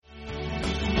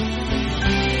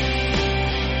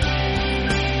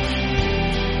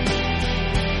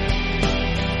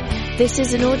This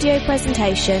is an audio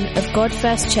presentation of God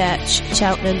First Church,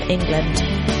 Cheltenham, England.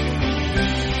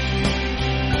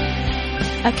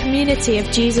 A community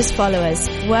of Jesus followers,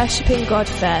 worshipping God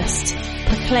first,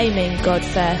 proclaiming God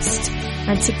first,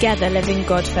 and together living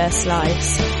God first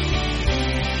lives.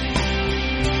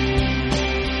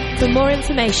 For more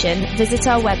information, visit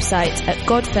our website at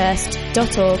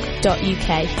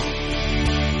godfirst.org.uk.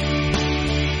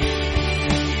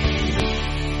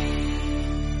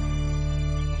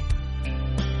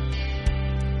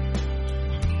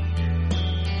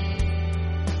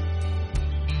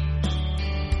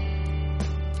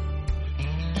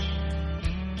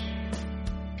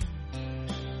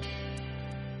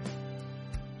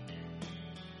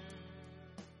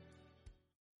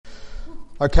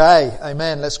 Okay,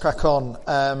 amen. Let's crack on.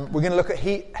 We're going to look at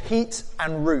heat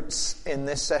and roots in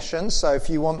this session. So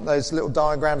if you want those little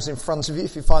diagrams in front of you,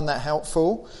 if you find that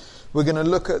helpful, we're going to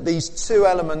look at these two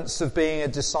elements of being a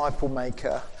disciple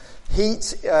maker.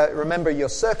 Heat, remember your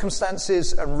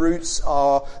circumstances, and roots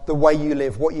are the way you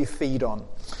live, what you feed on.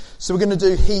 So we're going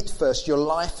to do heat first, your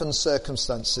life and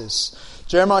circumstances.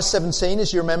 Jeremiah 17,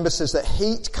 as you remember, says that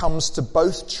heat comes to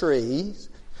both trees,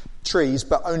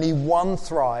 but only one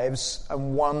thrives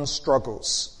and one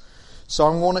struggles. So I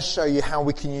want to show you how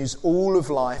we can use all of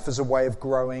life as a way of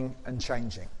growing and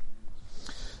changing.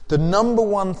 The number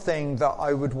one thing that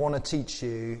I would want to teach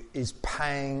you is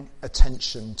paying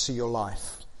attention to your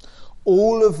life.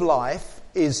 All of life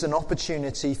is an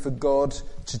opportunity for God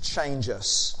to change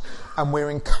us. And we're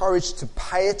encouraged to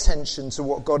pay attention to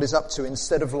what God is up to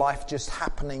instead of life just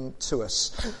happening to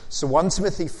us. So 1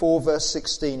 Timothy 4 verse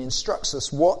 16 instructs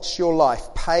us, watch your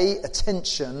life, pay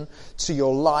attention to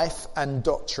your life and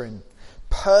doctrine.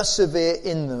 Persevere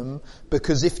in them,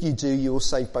 because if you do, you will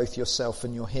save both yourself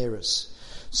and your hearers.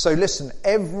 So listen,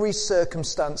 every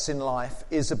circumstance in life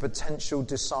is a potential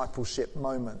discipleship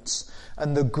moment.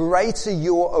 And the greater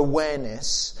your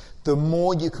awareness, the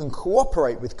more you can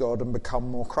cooperate with God and become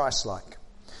more Christ-like.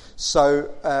 So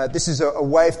this is a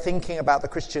way of thinking about the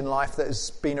Christian life that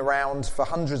has been around for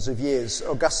hundreds of years.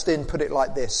 Augustine put it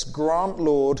like this: grant,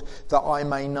 Lord, that I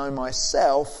may know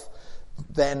myself,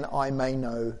 then I may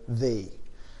know thee.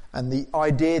 And the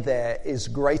idea there is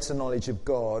greater knowledge of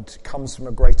God comes from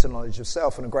a greater knowledge of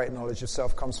self, and a greater knowledge of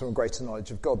self comes from a greater knowledge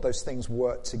of God. Those things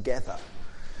work together.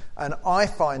 And I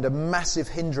find a massive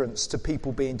hindrance to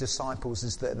people being disciples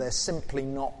is that they're simply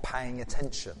not paying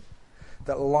attention.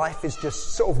 That life is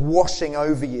just sort of washing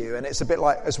over you. And it's a bit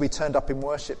like as we turned up in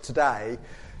worship today,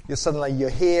 you're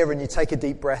here and you take a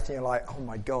deep breath and you're like, oh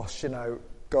my gosh,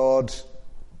 God,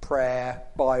 prayer,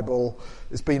 Bible,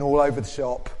 it's been all over the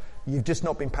shop. You've just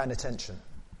not been paying attention.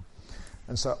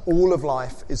 And so all of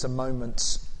life is a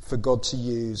moment for God to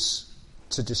use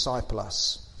to disciple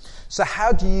us. So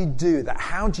how do you do that?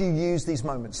 How do you use these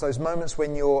moments? Those moments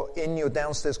when you're in your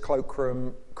downstairs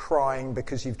cloakroom crying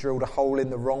because you've drilled a hole in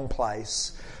the wrong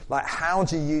place. Like, how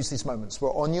do you use these moments?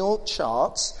 Well, on your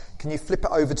charts, can you flip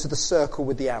it over to the circle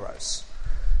with the arrows?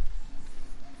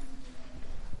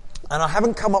 And I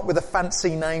haven't come up with a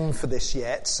fancy name for this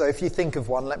yet, so if you think of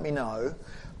one, let me know.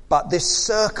 But this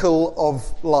circle of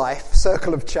life,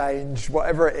 circle of change,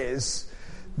 whatever it is,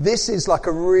 this is like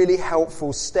a really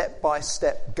helpful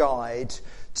step-by-step guide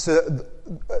to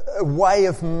a way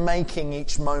of making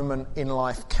each moment in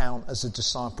life count as a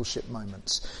discipleship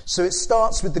moment. So it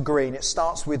starts with the green. It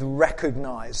starts with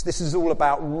recognize. This is all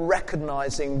about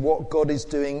recognizing what God is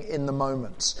doing in the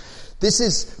moment. This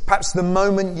is perhaps the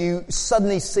moment you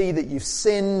suddenly see that you've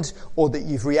sinned, or that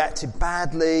you've reacted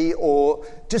badly, or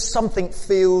just something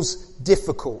feels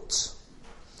difficult.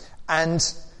 And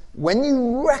when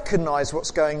you recognize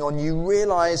what's going on, you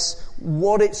realize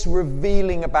what it's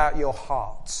revealing about your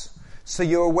heart. So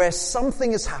you're aware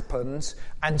something has happened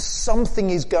and something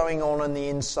is going on the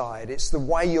inside. It's the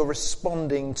way you're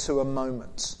responding to a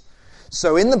moment.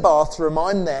 So in the bathroom,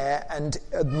 I'm there, and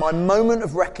my moment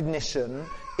of recognition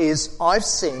is I've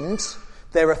sinned,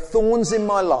 there are thorns in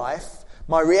my life,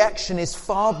 my reaction is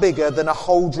far bigger than a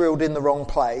hole drilled in the wrong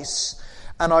place,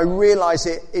 and I realise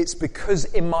it's because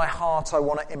in my heart I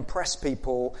want to impress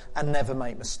people and never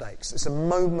make mistakes. It's a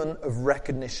moment of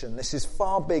recognition. This is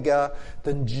far bigger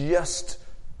than just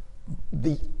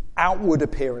the outward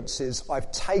appearances.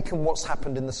 I've taken what's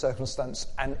happened in the circumstance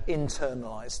and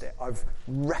internalised it. I've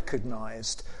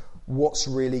recognised what's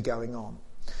really going on.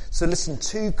 So listen,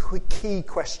 two key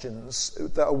questions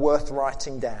that are worth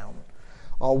writing down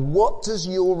are: what does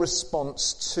your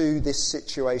response to this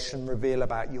situation reveal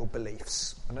about your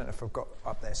beliefs? I don't know if I've got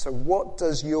up there. So what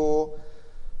does your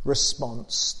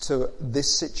response to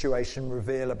this situation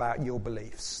reveal about your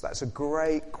beliefs? That's a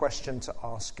great question to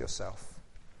ask yourself.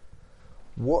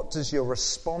 What does your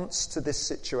response to this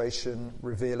situation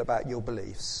reveal about your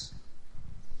beliefs?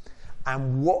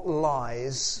 And what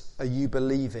lies are you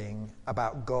believing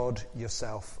about God,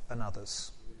 yourself, and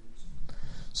others?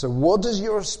 So what does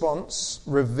your response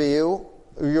to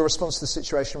the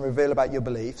situation reveal about your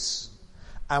beliefs?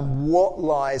 And what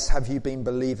lies have you been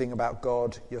believing about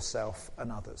God, yourself,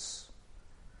 and others?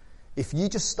 If you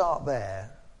just start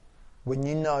there, when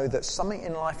you know that something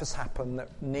in life has happened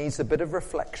that needs a bit of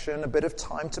reflection, a bit of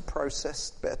time to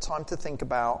process, a bit of time to think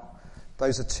about,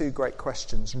 those are two great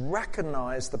questions.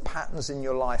 Recognize the patterns in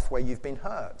your life where you've been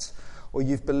hurt, or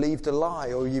you've believed a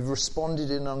lie, or you've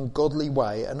responded in an ungodly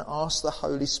way, and ask the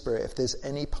Holy Spirit if there's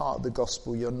any part of the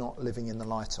gospel you're not living in the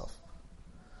light of.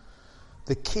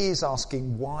 The key is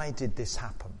asking, why did this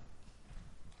happen?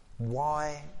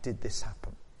 Why did this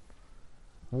happen?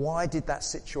 Why did that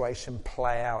situation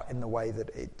play out in the way that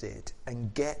it did?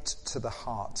 And get to the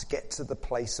heart, get to the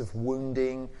place of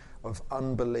wounding, of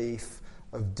unbelief,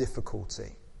 of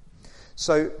difficulty.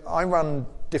 So I run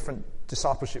different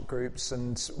discipleship groups,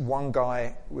 and one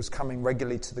guy was coming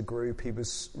regularly to the group. He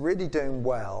was really doing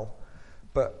well,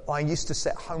 but I used to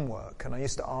set homework, and I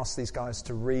used to ask these guys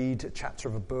to read a chapter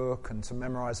of a book and to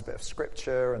memorize a bit of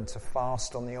scripture and to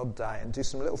fast on the odd day and do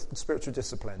some little spiritual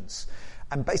disciplines.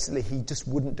 And basically he just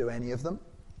wouldn't do any of them.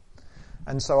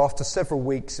 And so after several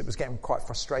weeks, it was getting quite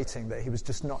frustrating that he was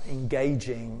just not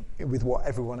engaging with what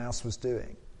everyone else was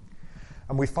doing.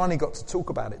 And we finally got to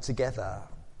talk about it together.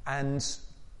 And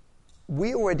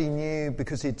we already knew,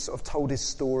 because he'd sort of told his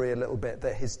story a little bit,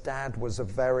 that his dad was a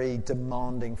very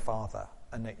demanding father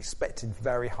and expected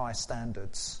very high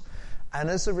standards. And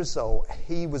as a result,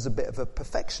 he was a bit of a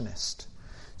perfectionist.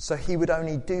 So he would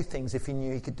only do things if he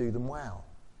knew he could do them well.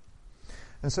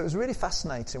 And so it was really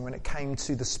fascinating when it came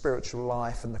to the spiritual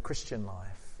life and the Christian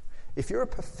life. If you're a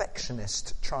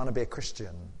perfectionist trying to be a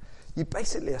Christian, you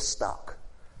basically are stuck,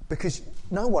 because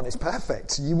no one is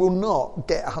perfect. You will not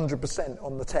get 100%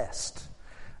 on the test.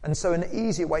 And so an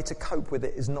easier way to cope with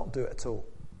it is not do it at all.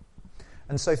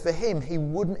 And so for him, he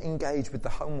wouldn't engage with the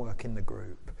homework in the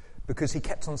group, because he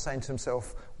kept on saying to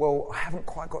himself, well, I haven't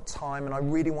quite got time, and I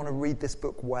really want to read this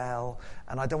book well,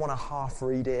 and I don't want to half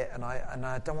read it, and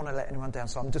I don't want to let anyone down,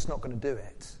 so I'm just not going to do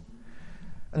it.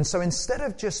 And so instead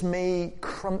of just me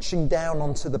crunching down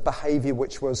onto the behavior,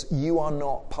 which was, you are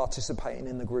not participating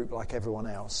in the group like everyone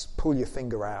else, pull your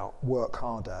finger out, work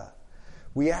harder,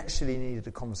 we actually needed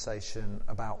a conversation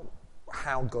about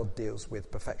how God deals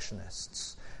with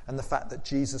perfectionists and the fact that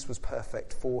Jesus was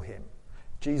perfect for him.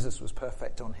 Jesus was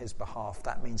perfect on his behalf.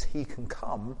 That means he can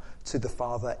come to the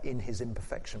Father in his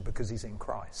imperfection because he's in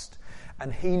Christ.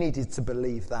 And he needed to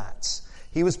believe that.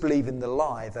 He was believing the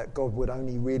lie that God would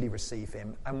only really receive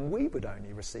him, and we would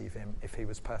only receive him if he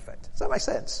was perfect. Does that make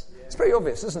sense? Yeah. It's pretty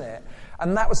obvious, isn't it?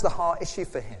 And that was the heart issue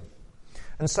for him.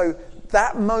 And so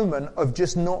that moment of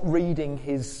just not reading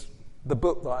the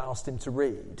book that I asked him to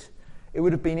read, it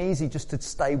would have been easy just to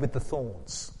stay with the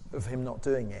thorns of him not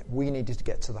doing it. We needed to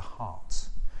get to the heart.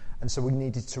 And so we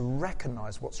needed to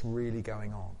recognize what's really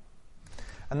going on.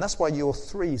 And that's why your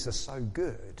threes are so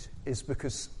good, is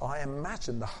because I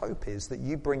imagine the hope is that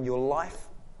you bring your life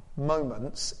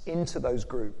moments into those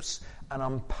groups and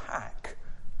unpack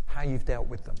how you've dealt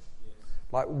with them.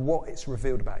 Like what it's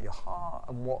revealed about your heart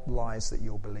and what lies that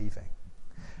you're believing.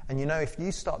 And you know, if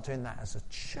you start doing that as a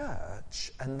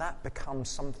church and that becomes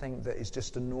something that is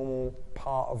just a normal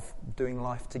part of doing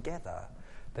life together,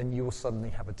 then you will suddenly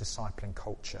have a discipling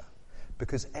culture,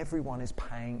 because everyone is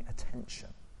paying attention.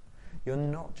 You're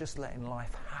not just letting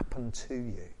life happen to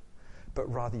you,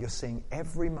 but rather you're seeing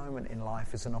every moment in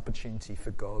life as an opportunity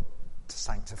for God to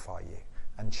sanctify you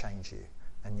and change you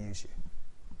and use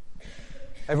you.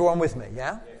 Everyone with me,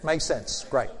 yeah? Makes sense.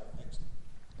 Great.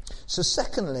 So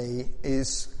secondly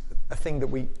is a thing that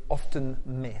we often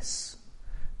miss,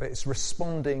 but it's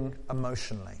responding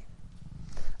emotionally.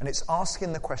 And it's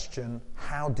asking the question,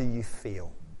 how do you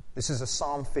feel? This is a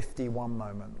Psalm 51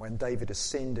 moment when David has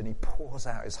sinned and he pours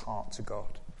out his heart to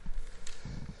God.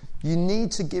 You need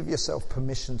to give yourself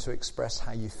permission to express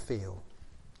how you feel.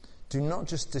 Do not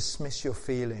just dismiss your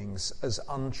feelings as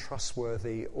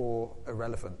untrustworthy or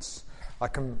irrelevant. I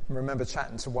can remember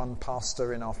chatting to one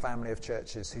pastor in our family of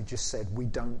churches who just said, we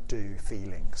don't do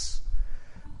feelings.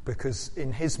 Because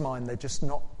in his mind,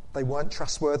 they weren't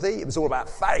trustworthy. It was all about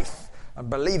faith and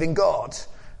believing God.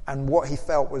 And what he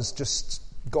felt was just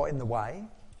got in the way.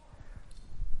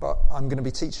 But I'm going to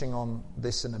be teaching on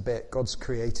this in a bit. God's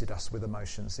created us with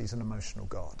emotions. He's an emotional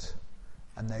God.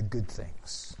 And they're good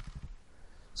things.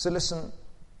 So listen,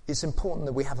 it's important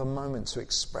that we have a moment to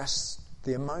express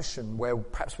the emotion where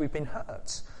perhaps we've been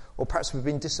hurt, or perhaps we've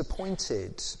been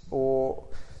disappointed, or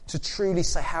to truly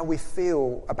say how we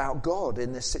feel about God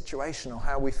in this situation or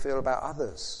how we feel about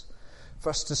others. For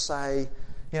us to say,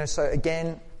 so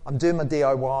again, I'm doing my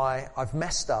DIY, I've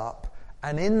messed up,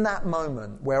 and in that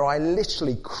moment where I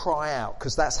literally cry out,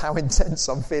 because that's how intense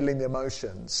I'm feeling the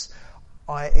emotions,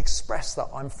 I express that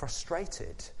I'm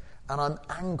frustrated and I'm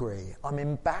angry, I'm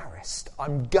embarrassed,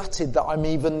 I'm gutted that I'm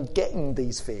even getting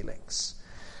these feelings.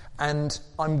 And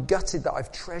I'm gutted that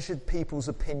I've treasured people's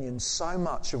opinions so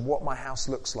much of what my house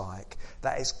looks like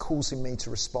that it's causing me to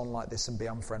respond like this and be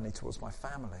unfriendly towards my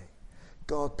family.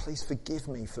 God, please forgive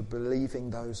me for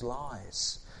believing those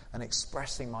lies and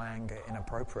expressing my anger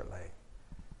inappropriately.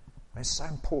 It's so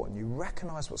important. You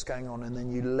recognise what's going on and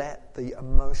then you let the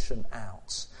emotion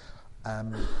out.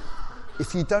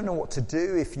 If you don't know what to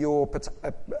do, if you're...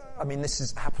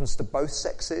 happens to both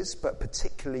sexes, but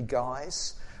particularly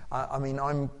guys.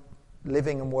 I'm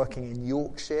living and working in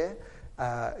Yorkshire.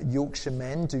 Yorkshire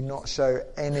men do not show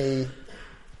any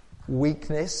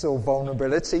weakness or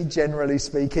vulnerability, generally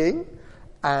speaking.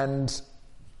 And,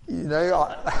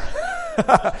 the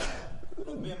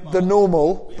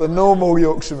normal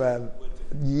Yorkshire men,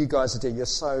 you guys are doing, you're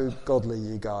so godly,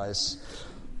 you guys.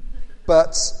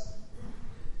 But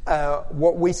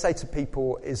what we say to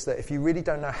people is that if you really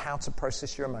don't know how to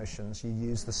process your emotions, you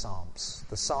use the Psalms.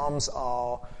 The Psalms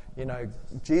are,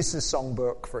 Jesus'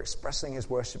 songbook for expressing his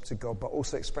worship to God, but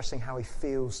also expressing how he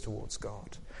feels towards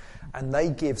God. And they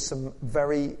give some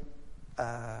very...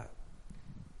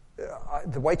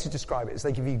 the way to describe it is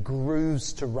they give you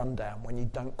grooves to run down when you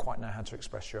don't quite know how to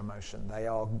express your emotion. They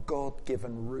are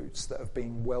God-given routes that have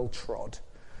been well-trod,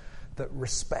 that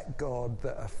respect God,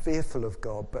 that are fearful of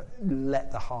God, but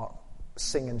let the heart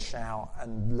sing and shout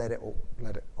and let it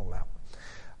all out.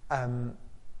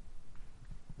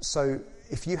 So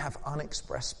if you have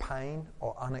unexpressed pain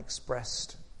or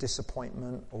unexpressed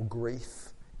disappointment or grief,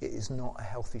 it is not a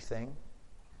healthy thing.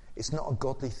 It's not a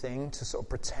godly thing to sort of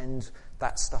pretend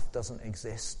that stuff doesn't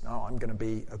exist. No, I'm going to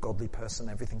be a godly person,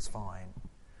 everything's fine.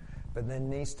 But there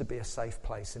needs to be a safe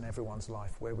place in everyone's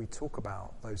life where we talk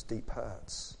about those deep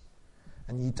hurts.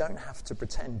 And you don't have to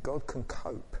pretend. God can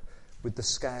cope with the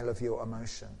scale of your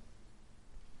emotion.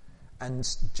 And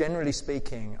generally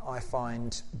speaking, I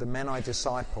find the men I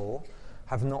disciple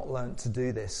have not learnt to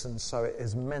do this, and so it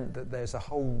has meant that there's a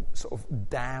whole sort of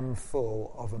dam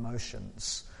full of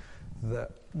emotions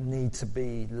that need to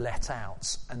be let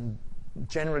out. And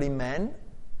generally men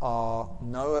are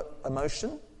no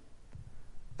emotion,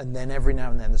 and then every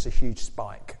now and then there's a huge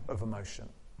spike of emotion,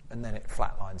 and then it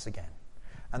flatlines again.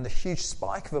 And the huge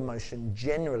spike of emotion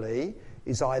generally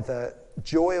is either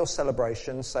joy or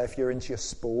celebration. So if you're into your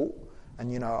sport,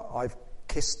 and I've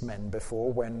kissed men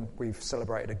before when we've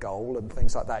celebrated a goal and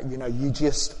things like that,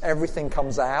 everything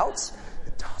comes out,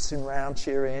 dancing around,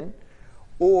 cheering.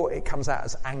 Or it comes out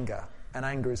as anger, and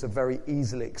anger is a very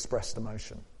easily expressed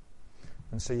emotion.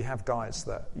 And so you have guys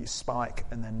that you spike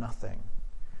and then nothing.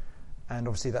 And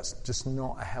obviously that's just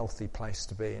not a healthy place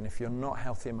to be. And if you're not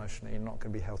healthy emotionally, you're not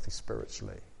going to be healthy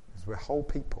spiritually. Because we're whole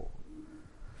people.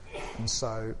 And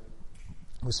so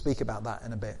we'll speak about that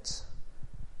in a bit.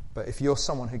 But if you're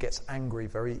someone who gets angry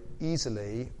very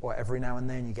easily, or every now and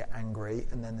then you get angry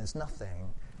and then there's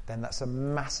nothing, then that's a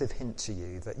massive hint to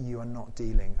you that you are not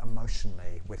dealing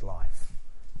emotionally with life.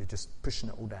 You're just pushing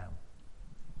it all down.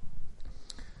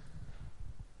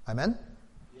 Amen?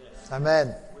 Yes.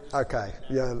 Amen. Okay,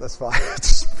 yeah, that's fine.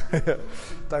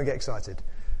 Don't get excited.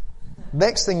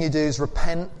 Next thing you do is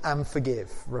repent and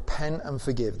forgive. Repent and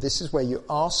forgive. This is where you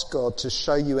ask God to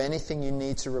show you anything you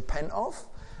need to repent of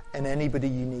and anybody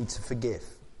you need to forgive.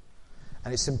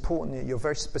 And it's important that you're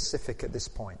very specific at this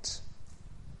point.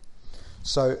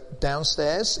 So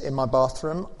downstairs in my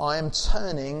bathroom, I am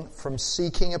turning from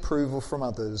seeking approval from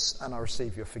others, and I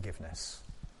receive your forgiveness.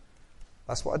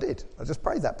 That's what I did. I just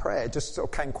prayed that prayer. It just sort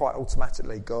of came quite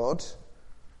automatically. God,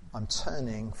 I'm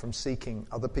turning from seeking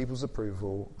other people's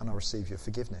approval, and I receive your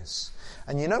forgiveness.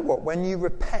 And you know what? When you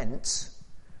repent,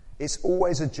 it's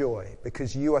always a joy,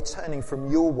 because you are turning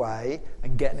from your way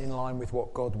and getting in line with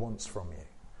what God wants from you.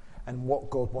 And what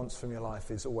God wants from your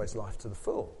life is always life to the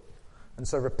full. And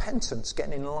so repentance,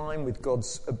 getting in line with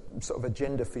God's sort of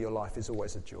agenda for your life, is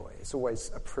always a joy. It's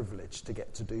always a privilege to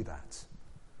get to do that.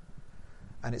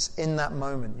 And it's in that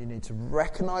moment you need to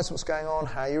recognize what's going on,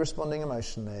 how you're responding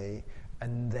emotionally,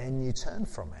 and then you turn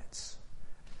from it.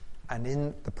 And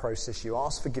in the process, you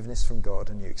ask forgiveness from God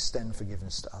and you extend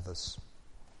forgiveness to others.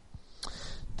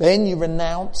 Then you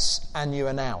renounce and you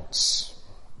announce.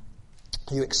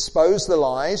 You expose the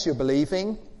lies you're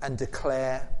believing and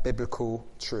declare biblical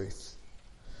truth.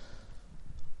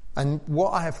 And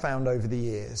what I have found over the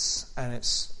years, and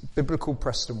it's biblical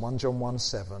Preston, 1 John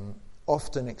 1:7,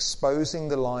 often exposing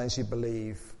the lies you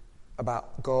believe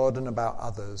about God and about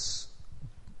others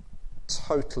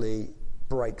totally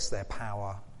breaks their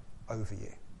power over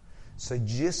you. So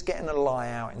just getting a lie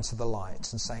out into the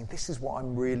light and saying, this is what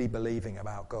I'm really believing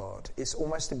about God, it's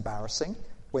almost embarrassing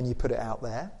when you put it out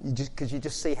there, because you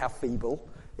just see how feeble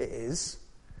it is.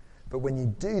 But when you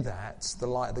do that, the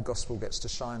light of the gospel gets to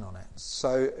shine on it.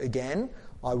 So again,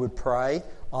 I would pray,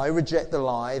 I reject the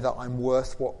lie that I'm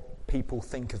worth what people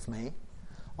think of me.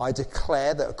 I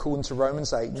declare that according to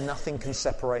Romans 8, nothing can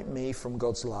separate me from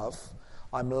God's love.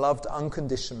 I'm loved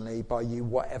unconditionally by you,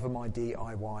 whatever my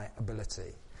DIY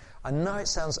ability. I know it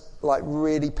sounds like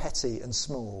really petty and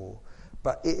small,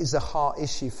 but it is a heart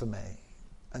issue for me.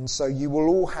 And so you will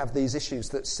all have these issues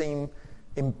that seem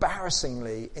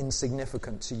embarrassingly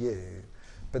insignificant to you,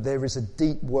 but there is a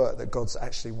deep work that God's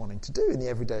actually wanting to do in the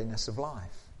everydayness of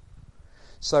life.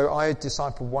 So I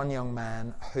discipled one young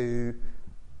man who,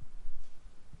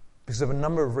 because of a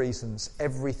number of reasons,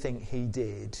 everything he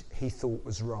did, he thought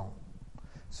was wrong.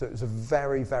 So it was a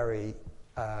very, very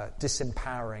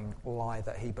disempowering lie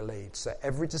that he believed. So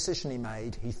every decision he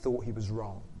made, he thought he was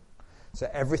wrong. So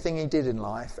everything he did in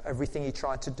life, everything he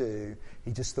tried to do,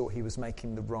 he just thought he was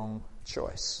making the wrong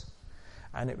choice.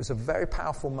 And it was a very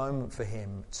powerful moment for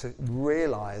him to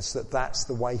realise that that's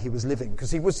the way he was living,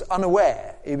 because he was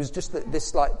unaware. It was just that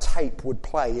this tape would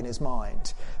play in his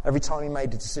mind. Every time he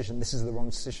made a decision, this is the wrong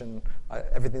decision,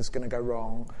 everything's going to go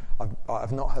wrong,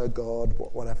 I've not heard God,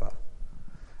 whatever.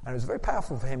 And it was very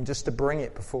powerful for him just to bring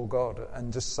it before God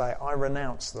and just say, I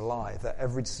renounce the lie that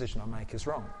every decision I make is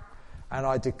wrong. And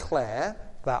I declare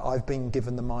that I've been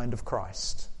given the mind of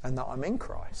Christ and that I'm in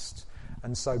Christ.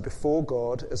 And so before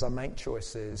God, as I make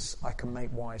choices, I can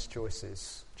make wise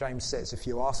choices. James says, if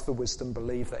you ask for wisdom,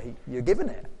 believe that you're given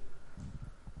it.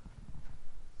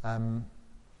 There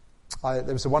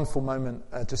was a wonderful moment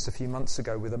just a few months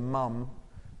ago with a mum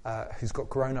who's got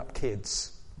grown-up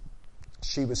kids.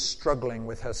 She was struggling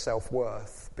with her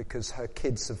self-worth because her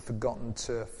kids have forgotten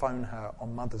to phone her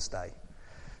on Mother's Day.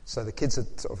 So the kids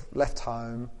had sort of left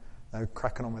home, they were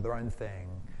cracking on with their own thing,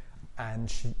 and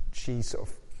she sort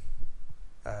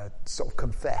of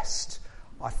confessed,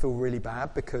 I feel really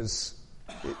bad because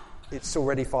it's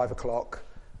already 5 o'clock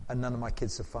and none of my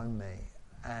kids have phoned me.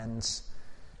 And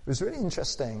it was really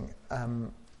interesting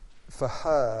for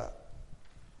her.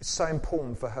 It's so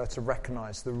important for her to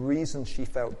recognise the reason she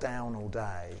felt down all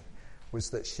day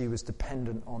was that she was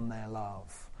dependent on their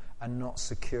love and not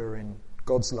secure in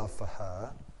God's love for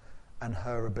her and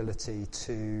her ability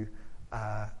to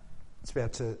be able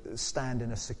to stand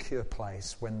in a secure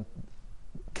place when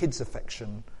kids'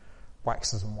 affection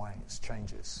waxes and wanes,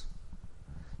 changes.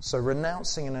 So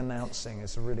renouncing and announcing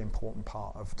is a really important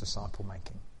part of disciple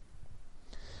making.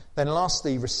 Then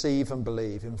lastly, receive and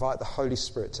believe. Invite the Holy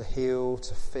Spirit to heal,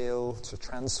 to fill, to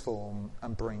transform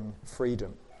and bring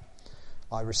freedom.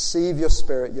 I receive your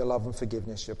Spirit, your love and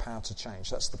forgiveness, your power to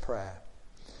change. That's the prayer.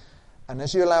 And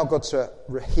as you allow God to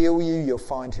heal you, you'll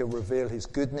find he'll reveal his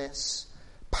goodness.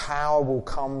 Power will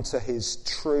come to his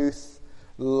truth.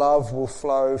 Love will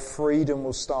flow. Freedom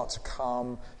will start to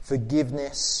come.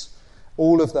 Forgiveness.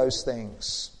 All of those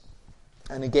things.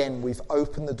 And again, we've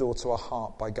opened the door to our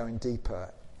heart by going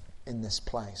deeper in this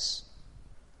place.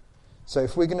 So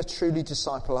if we're going to truly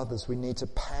disciple others, we need to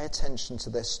pay attention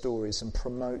to their stories and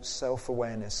promote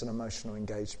self-awareness and emotional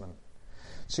engagement.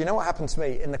 So you know what happened to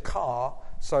me in the car?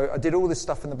 So I did all this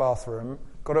stuff in the bathroom,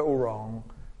 got it all wrong.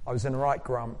 I was in a right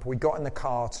grump. We got in the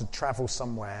car to travel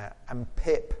somewhere, and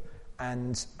Pip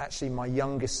and actually my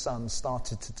youngest son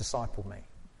started to disciple me.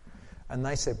 And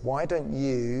they said, why don't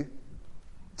you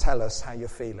tell us how you're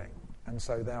feeling? And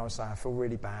so there I was saying, I feel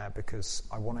really bad because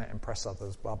I want to impress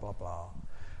others, blah, blah, blah.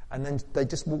 And then they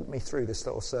just walked me through this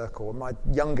little circle. And my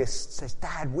youngest says,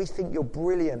 Dad, we think you're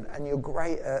brilliant and you're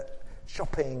great at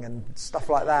shopping and stuff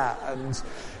like that.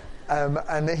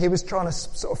 And he was trying to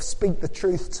sort of speak the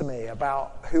truth to me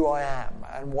about who I am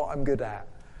and what I'm good at.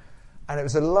 And it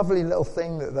was a lovely little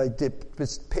thing that they did.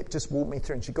 Pip just walked me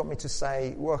through and she got me to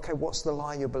say, well, okay, what's the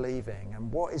lie you're believing?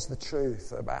 And what is the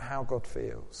truth about how God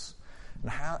feels? And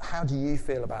how do you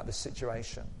feel about this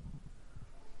situation?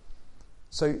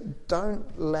 So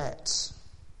don't let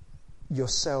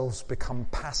yourselves become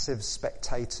passive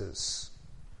spectators,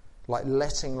 like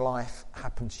letting life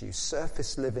happen to you.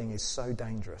 Surface living is so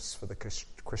dangerous for the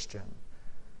Christian.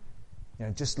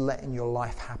 Just letting your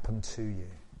life happen to you.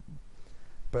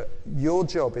 But your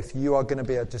job, if you are going to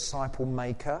be a disciple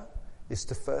maker, is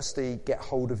to firstly get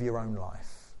hold of your own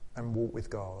life and walk with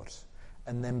God,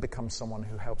 and then become someone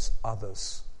who helps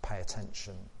others pay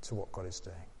attention to what God is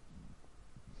doing.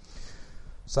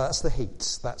 So that's the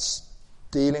heat. That's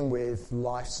dealing with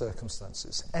life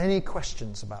circumstances. Any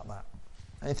questions about that?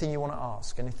 Anything you want to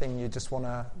ask? Anything you just want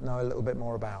to know a little bit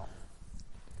more about?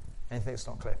 Anything that's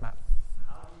not clear, Matt?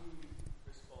 How do you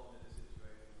respond in a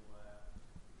situation where,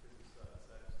 because of certain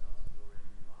circumstances you're in,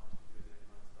 you can't do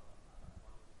anything at that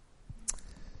point?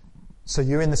 So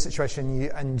you're in the situation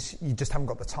and you just haven't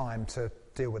got the time to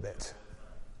deal with it.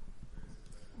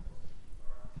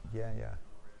 Yeah.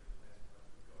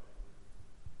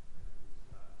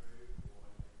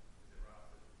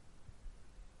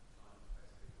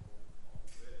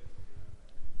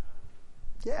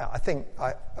 Yeah, I think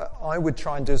I would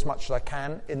try and do as much as I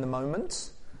can in the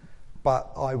moment,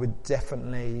 but I would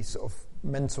definitely sort of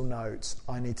mental notes,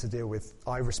 I need to deal with,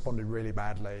 I responded really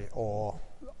badly, or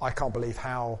I can't believe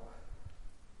how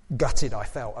gutted I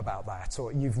felt about that,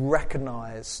 or you've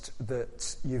recognised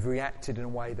that you've reacted in a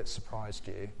way that surprised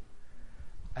you,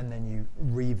 and then you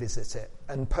revisit it.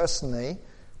 And personally,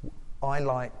 I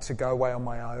like to go away on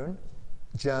my own,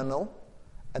 journal,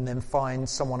 and then find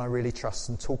someone I really trust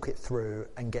and talk it through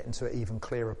and get into an even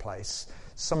clearer place.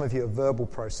 Some of you are verbal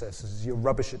processors. You're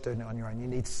rubbish at doing it on your own. You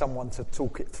need someone to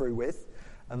talk it through with.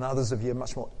 And others of you are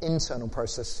much more internal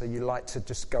processors, so you like to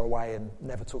just go away and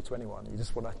never talk to anyone. You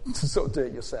just want to sort of do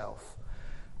it yourself.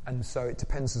 And so it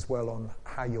depends as well on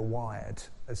how you're wired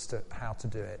as to how to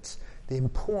do it. The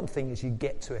important thing is you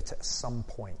get to it at some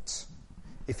point.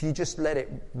 If you just let it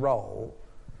roll,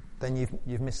 then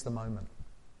you've missed the moment.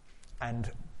 And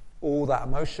all that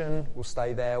emotion will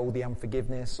stay there, all the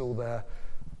unforgiveness, all the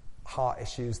heart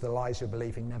issues, the lies you're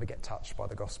believing never get touched by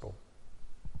the gospel.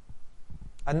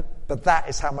 But that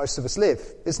is how most of us live,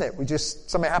 isn't it?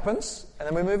 Something happens, and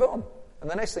then we move on.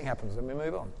 And the next thing happens, and we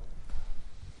move on.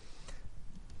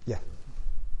 Yeah.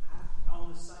 On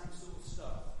the same sort of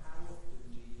stuff, how often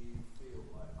do you feel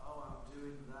like, I'm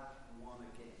doing that one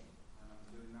again, and I'm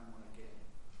doing that one again?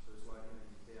 So it's like in a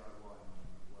DIY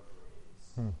moment, whatever it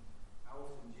is. How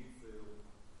often do you feel,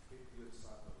 if you're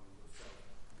yourself,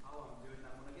 I'm doing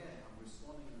that one again, I'm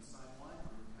responding in the same way, I'm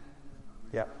repenting it, I'm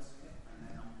renouncing it, and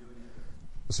then I'm doing it again?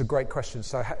 That's a great question.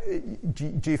 So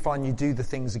do you find you do the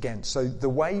things again? So the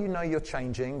way you know you're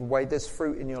changing, the way there's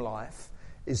fruit in your life,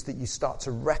 is that you start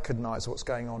to recognise what's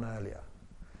going on earlier.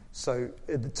 So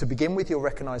to begin with, you'll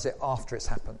recognise it after it's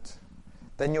happened.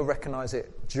 Then you'll recognise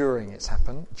it during it's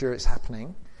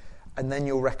happening. And then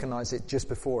you'll recognise it just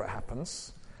before it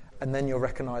happens. And then you'll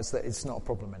recognise that it's not a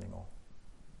problem anymore.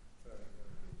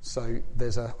 So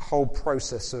there's a whole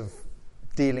process of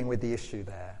dealing with the issue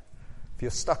there. If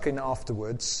you're stuck in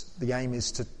afterwards, the aim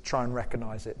is to try and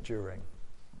recognise it during.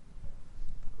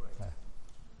 Yeah.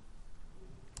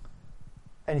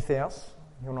 Anything else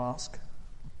you want to ask?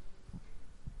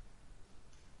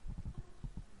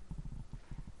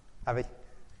 Abby?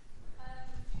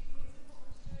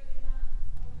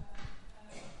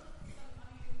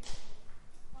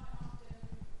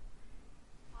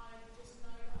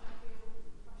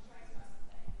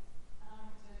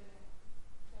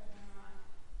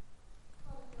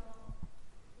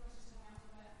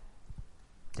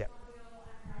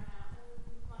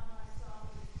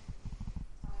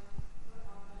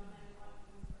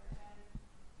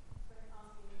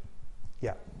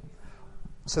 Yeah.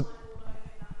 So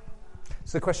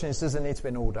the question is, does it need to be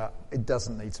in order? It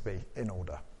doesn't need to be in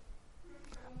order.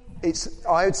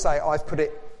 I would say I've put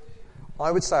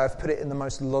it in the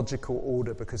most logical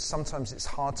order, because sometimes it's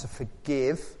hard to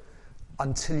forgive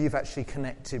until you've actually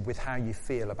connected with how you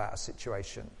feel about a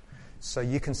situation. So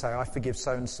you can say, I forgive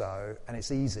so-and-so, and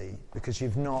it's easy because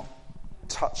you've not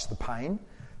touched the pain.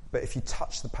 But if you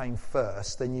touch the pain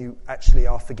first, then you actually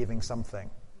are forgiving something.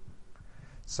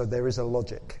 So there is a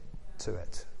logic to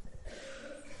it.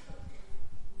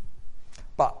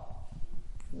 But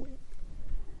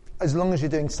as long as you're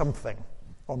doing something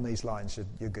on these lines,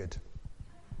 you're good.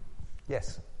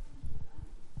 Yes?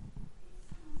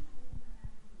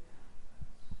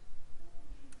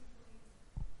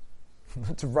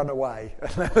 To run away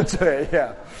and never do it,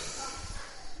 yeah.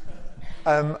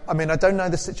 I don't know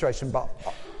the situation, but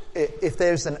if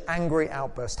there's an angry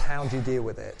outburst, how do you deal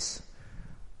with it?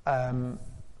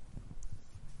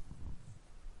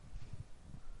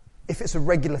 If it's a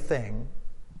regular thing,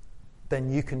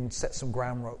 then you can set some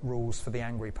ground rules for the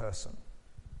angry person.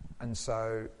 And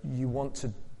so you want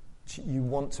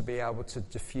to be able to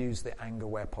diffuse the anger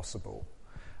where possible.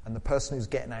 And the person who's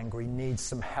getting angry needs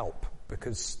some help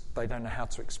because they don't know how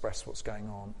to express what's going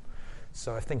on.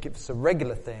 So I think if it's a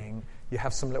regular thing, you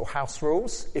have some little house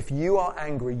rules. If you are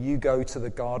angry, you go to the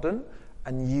garden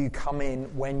and you come in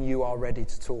when you are ready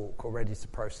to talk or ready to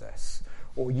process.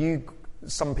 Or you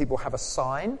some people have a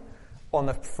sign on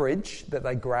a fridge that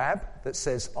they grab that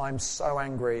says, I'm so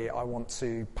angry, I want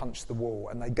to punch the wall.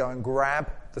 And they go and grab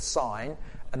the sign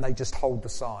and they just hold the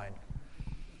sign.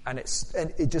 And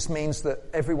it just means that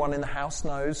everyone in the house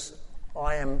knows,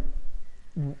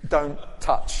 don't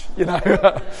touch,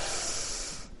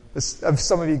 Have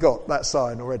some of you got that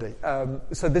sign already?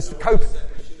 So there's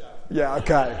Yeah,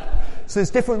 okay. So there's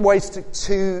different ways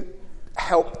to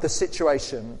help the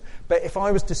situation. But if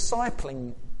I was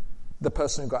discipling the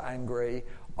person who got angry,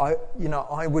 I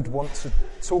would want to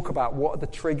talk about what are the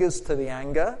triggers to the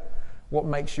anger, what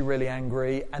makes you really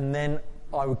angry, and then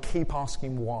I would keep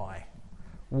asking why.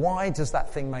 Why does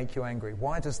that thing make you angry?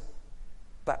 Why does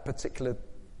that particular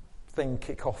thing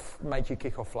make you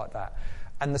kick off like that?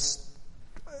 And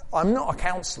I'm not a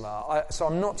counsellor, so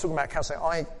I'm not talking about counselling.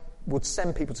 I would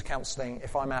send people to counselling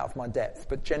if I'm out of my depth,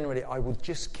 but generally I would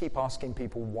just keep asking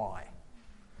people why.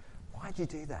 Why did you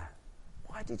do that?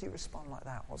 Why did you respond like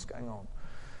that? What's going on?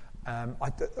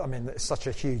 I mean, it's such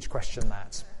a huge question,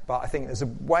 that. But I think there's a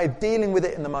way of dealing with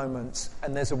it in the moment,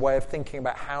 and there's a way of thinking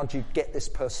about how do you get this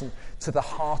person to the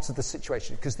heart of the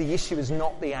situation, because the issue is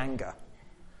not the anger.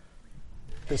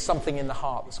 There's something in the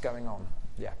heart that's going on.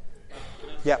 Yeah.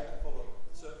 Yeah.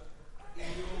 So, in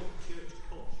your church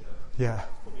culture, yeah. it's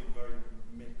probably very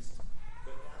mixed,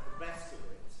 but at the best of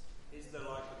it, is there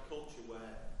like a culture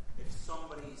where if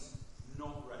somebody's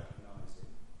not recognising,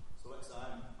 so let's say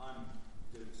I'm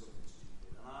doing something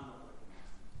stupid and I'm not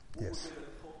recognising, what Yes. would be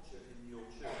the culture in your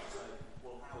church to say,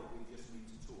 well, Howard, we just need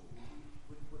to talk?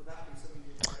 Would that be something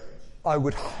you encourage? I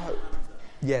would hope.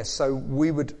 Yes, so we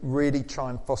would really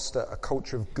try and foster a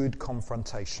culture of good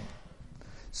confrontation.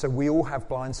 So we all have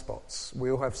blind spots. We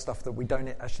all have stuff that we don't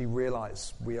actually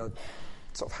realise we are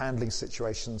sort of handling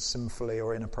situations sinfully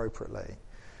or inappropriately.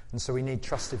 And so we need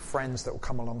trusted friends that will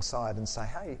come alongside and say,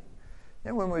 hey,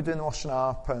 when we were doing the washing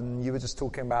up and you were just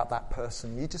talking about that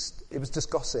person, it was just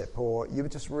gossip, or you were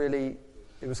just really,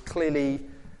 it was clearly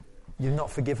you've not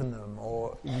forgiven them,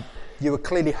 or you were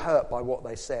clearly hurt by what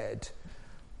they said.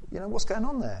 What's going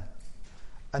on there?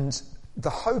 And the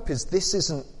hope is this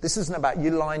isn't about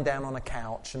you lying down on a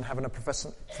couch and having a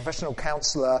professional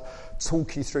counsellor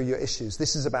talk you through your issues.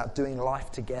 This is about doing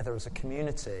life together as a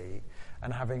community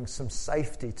and having some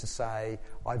safety to say,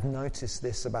 I've noticed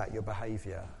this about your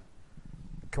behaviour.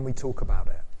 Can we talk about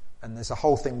it? And there's a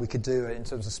whole thing we could do in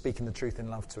terms of speaking the truth in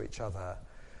love to each other.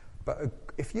 But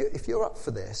if you're up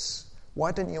for this,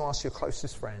 why don't you ask your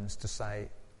closest friends to say,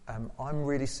 I'm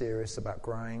really serious about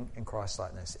growing in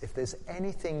Christ-likeness. If there's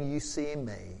anything you see in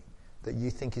me that you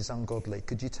think is ungodly,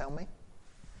 could you tell me?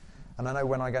 And I know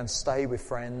when I go and stay with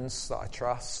friends that I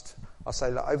trust, I'll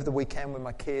say, look, over the weekend with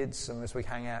my kids and as we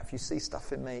hang out, if you see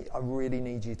stuff in me, I really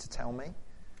need you to tell me.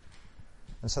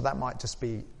 And so that might just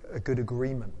be a good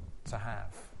agreement to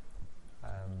have.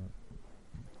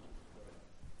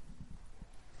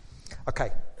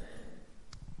 Okay.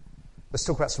 Let's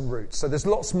talk about some roots. So there's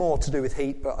lots more to do with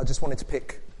heat, but I just wanted to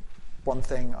pick one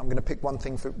thing. I'm going to pick one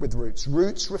thing with roots.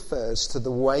 Roots refers to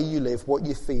the way you live, what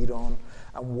you feed on,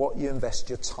 and what you invest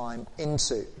your time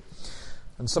into.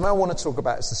 And something I want to talk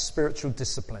about is the spiritual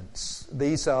disciplines.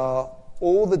 These are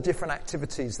all the different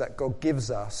activities that God gives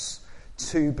us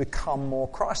to become more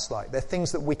Christ-like. They're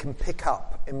things that we can pick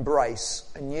up,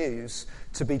 embrace, and use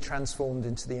to be transformed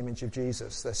into the image of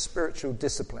Jesus. They're spiritual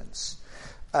disciplines.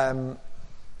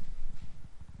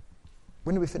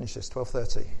 When do we finish this?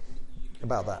 12:30?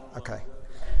 About that. Okay.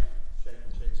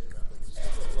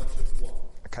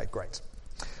 Okay, great.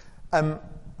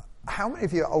 How many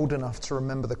of you are old enough to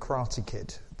remember The Karate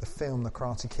Kid, the film The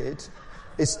Karate Kid?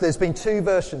 There's been two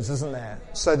versions, isn't there?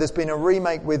 So there's been a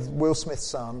remake with Will Smith's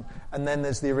son, and then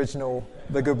there's the original,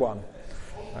 the good one.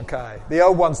 Okay. The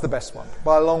old one's the best one,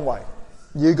 by a long way.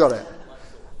 You got it.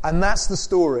 And that's the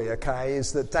story, okay,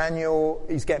 is that Daniel,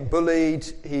 he's getting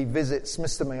bullied. He visits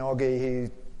Mr. Miyagi.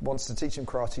 He wants to teach him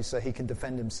karate so he can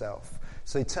defend himself.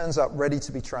 So he turns up ready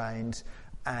to be trained,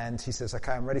 and he says,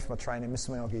 okay, I'm ready for my training.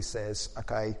 Mr. Miyagi says,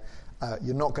 okay,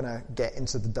 you're not going to get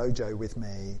into the dojo with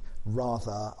me.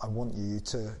 Rather, I want you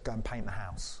to go and paint the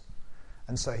house.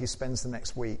 And so he spends the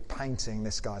next week painting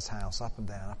this guy's house up and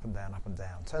down, up and down, up and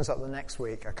down. Turns out the next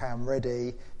week, okay, I'm ready,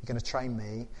 you're going to train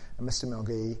me. And Mr.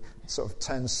 Miyagi sort of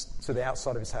turns to the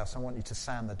outside of his house, I want you to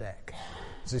sand the deck.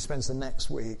 So he spends the next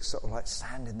week sort of like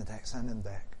sanding the deck.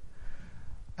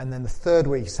 And then the third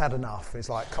week, he's had enough. He's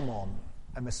like, come on.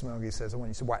 And Mr. Miyagi says, I want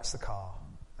you to wax the car.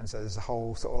 And so there's a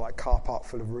whole sort of like car park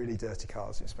full of really dirty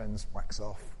cars. He spends wax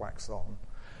off, wax on,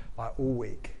 like all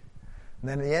week. And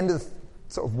then at the end of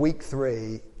sort of week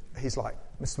 3, he's like,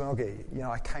 Mr. Miyagi,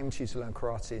 I came to you to learn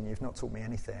karate and you've not taught me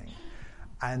anything.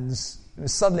 And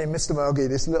suddenly Mr. Murgy,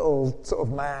 this little sort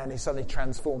of man, he suddenly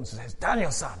transforms and says,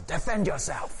 Daniel-san, defend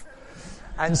yourself.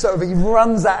 And so he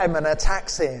runs at him and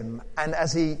attacks him. And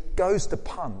as he goes to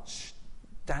punch,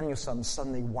 Daniel-san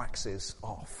suddenly waxes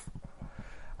off.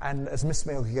 And as Mr.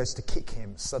 Miyagi goes to kick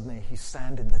him, suddenly he's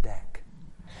sanding the deck.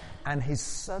 And he's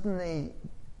suddenly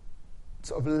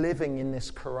sort of living in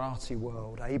this karate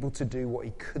world, able to do what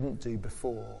he couldn't do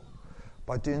before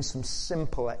by doing some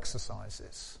simple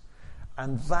exercises.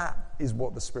 And that is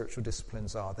what the spiritual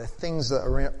disciplines are. They're things that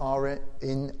are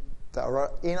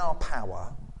in our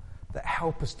power that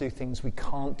help us do things we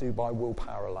can't do by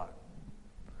willpower alone.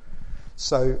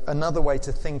 So another way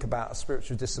to think about a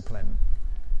spiritual discipline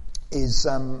is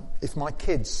if my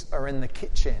kids are in the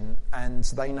kitchen and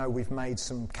they know we've made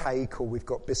some cake or we've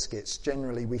got biscuits,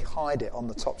 generally we hide it on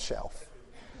the top shelf.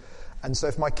 And so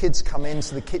if my kids come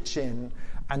into the kitchen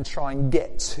and try and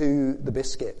get to the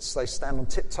biscuits, they stand on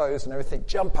tiptoes and everything,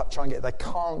 jump up, try and get it. They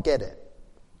can't get it.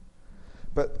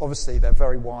 But obviously they're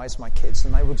very wise, my kids,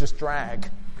 and they will just drag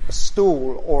a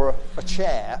stool or a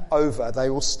chair over. They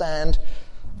will stand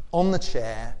on the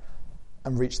chair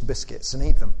and reach the biscuits and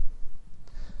eat them.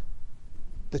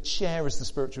 The chair is the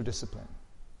spiritual discipline.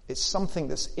 It's something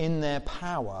that's in their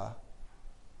power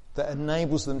that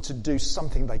enables them to do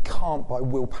something they can't by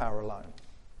willpower alone.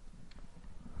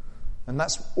 And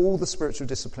that's all the spiritual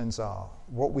disciplines are,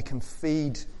 what we can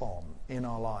feed on in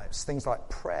our lives. Things like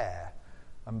prayer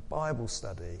and Bible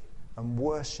study and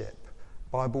worship,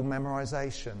 Bible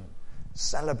memorization,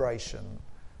 celebration,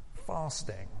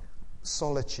 fasting,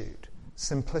 solitude,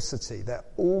 simplicity. They're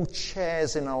all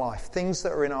chairs in our life, things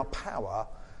that are in our power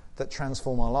that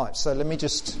transform our lives. So let me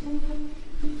just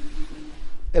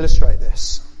illustrate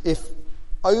this. If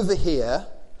over here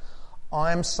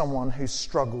I am someone who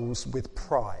struggles with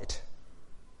pride,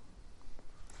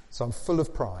 so I'm full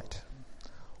of pride,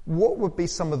 what would be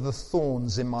some of the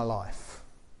thorns in my life?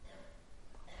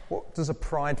 What does a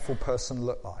prideful person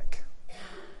look like?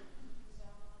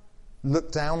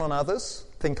 Look down on others,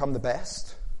 think I'm the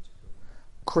best,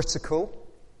 critical.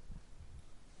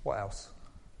 What else?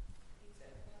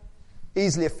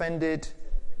 Easily offended.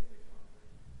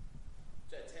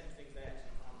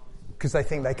 Because they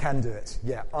think they can do it.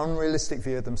 Yeah, unrealistic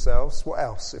view of themselves. What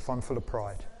else if I'm full of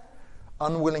pride?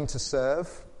 Unwilling to serve.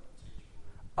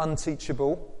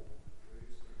 Unteachable.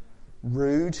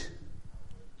 Rude.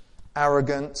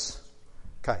 Arrogant.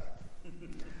 Okay.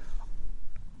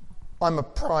 I'm a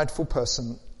prideful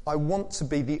person. I want to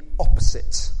be the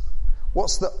opposite.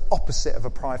 What's the opposite of a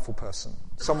prideful person?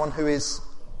 Someone who is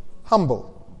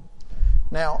humble.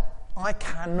 Now, I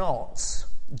cannot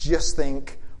just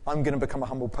think I'm going to become a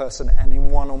humble person and in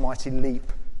one almighty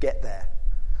leap get there.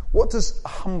 What does a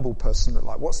humble person look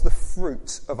like? What's the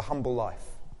fruit of a humble life?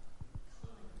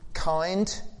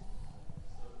 Kind,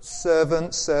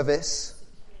 servant, service,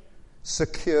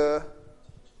 secure,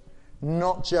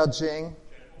 not judging,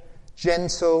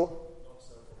 gentle,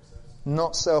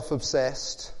 not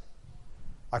self-obsessed.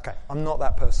 Okay, I'm not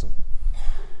that person.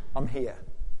 I'm here.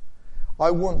 I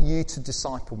want you to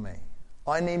disciple me.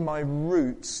 I need my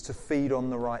roots to feed on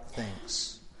the right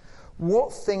things.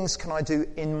 What things can I do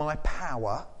in my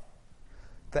power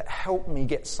that help me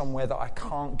get somewhere that I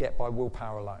can't get by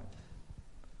willpower alone?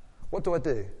 What do I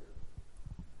do?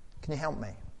 Can you help me?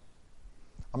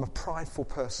 I'm a prideful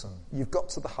person. You've got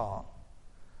to the heart.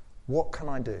 What can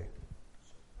I do?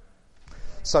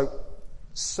 So,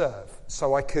 serve.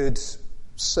 So I could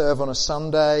serve on a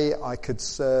Sunday. I could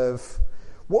serve.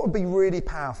 What would be really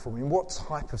powerful? I mean, what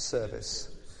type of service?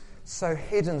 So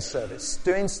hidden service,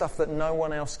 doing stuff that no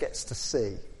one else gets to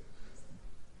see.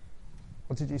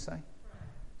 What did you say?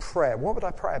 Prayer. What would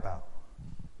I pray about?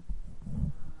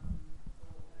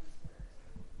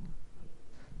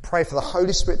 Pray for the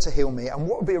Holy Spirit to heal me. And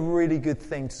what would be a really good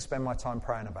thing to spend my time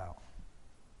praying about?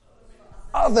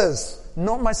 Others,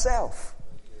 not myself.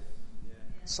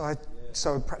 So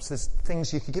perhaps there's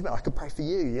things you could give me. I could pray for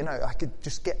you, I could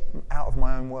just get out of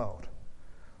my own world.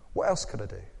 What else could I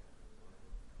do?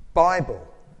 Bible.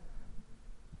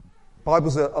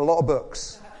 Bible's a lot of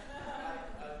books.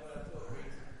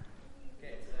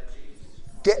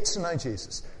 Get to know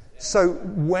Jesus. So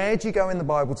where do you go in the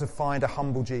Bible to find a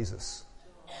humble Jesus?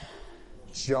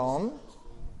 John,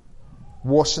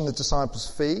 washing the disciples'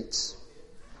 feet.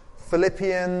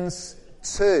 Philippians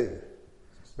 2.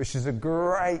 Which is a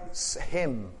great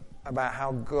hymn about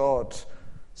how God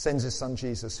sends his son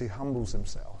Jesus, who humbles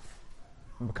himself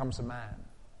and becomes a man,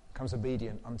 becomes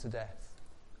obedient unto death.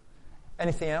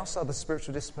 Anything else? Other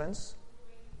spiritual disciplines?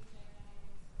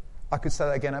 I could say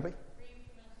that again, Abby.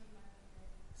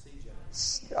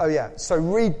 Oh yeah, so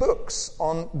read books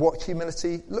on what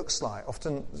humility looks like.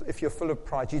 Often if you're full of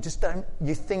pride, you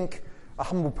think a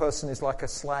humble person is like a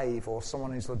slave or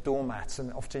someone who's a doormat,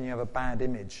 and often you have a bad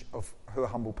image of who a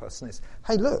humble person is.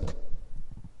 Hey, look,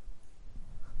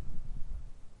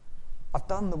 I've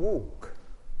done the walk.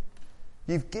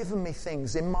 You've given me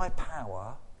things in my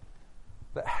power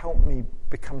that help me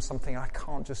become something I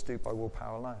can't just do by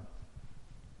willpower alone.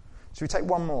 Should we take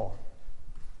one more?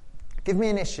 Give me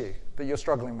an issue that you're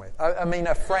struggling with. I mean,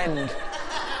 a friend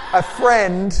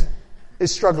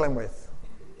is struggling with.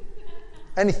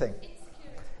 Anything.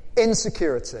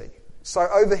 Insecurity. So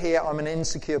over here, I'm an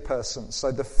insecure person.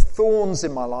 So the thorns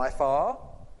in my life are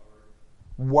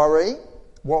worry.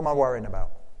 What am I worrying about?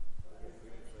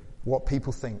 What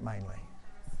people think mainly.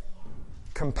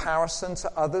 Comparison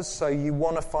to others. So you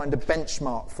want to find a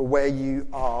benchmark for where you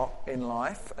are in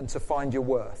life and to find your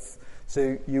worth.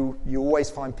 So you always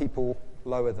find people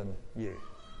lower than you.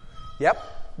 Yep.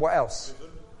 What else?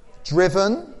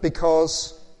 Driven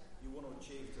because you want to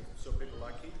achieve so people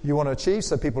like you. You want to achieve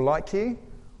so people like you.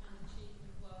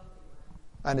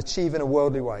 And achieve in a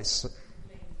worldly way. So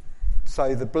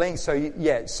the blink. So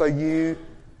you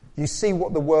see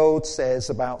what the world says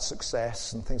about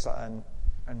success and things like that,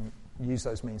 and use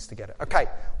those means to get it. Okay.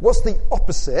 What's the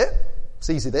opposite? It's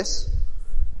easy. This.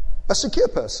 A secure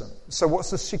person. So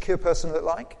what's a secure person look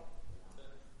like?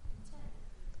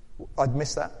 I'd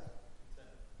miss that.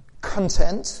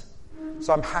 Content.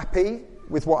 So I'm happy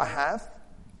with what I have.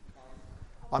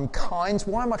 I'm kind.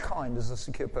 Why am I kind as a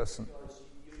secure person?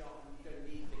 You don't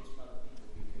need things from other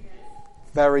people.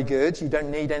 Very good. You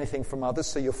don't need anything from others,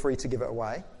 so you're free to give it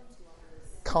away.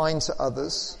 Kind to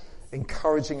others.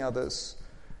 Encouraging others.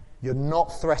 You're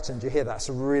not threatened. You hear that? That's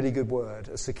a really good word.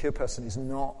 A secure person is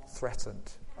not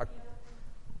threatened.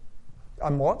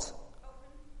 I'm what?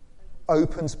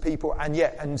 Open to people. And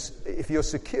if you're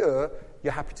secure,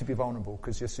 you're happy to be vulnerable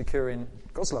because you're secure in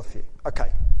God's love for you.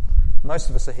 Okay.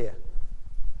 Most of us are here.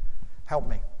 Help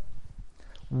me.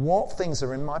 What things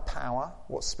are in my power?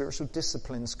 What spiritual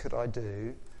disciplines could I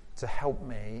do to help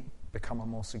me become a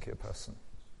more secure person?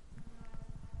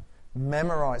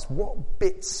 Memorize. What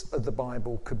bits of the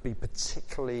Bible could be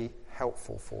particularly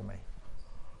helpful for me?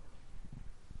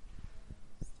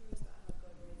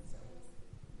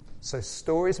 So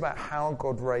stories about how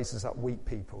God raises up weak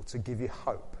people to give you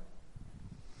hope.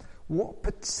 What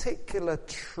particular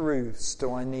truths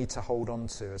do I need to hold on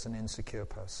to as an insecure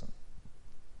person?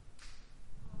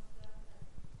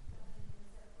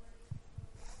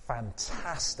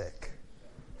 Fantastic.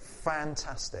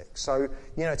 So,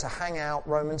 to hang out,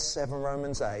 Romans 7,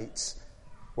 Romans 8,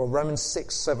 well, Romans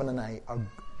 6, 7 and 8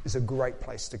 is a great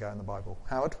place to go in the Bible.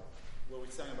 Howard? Well, we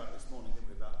sang about this morning, didn't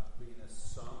we, about being a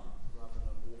son rather than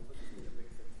an orphan. It's a big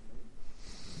thing for me.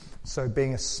 So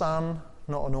being a son,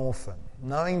 not an orphan.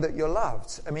 Knowing that you're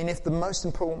loved. I mean, if the most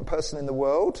important person in the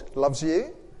world loves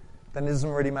you, then it doesn't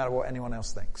really matter what anyone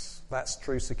else thinks. That's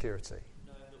true security.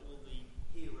 Knowing that all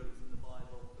the heroes in the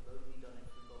Bible have only done it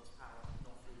through God's power,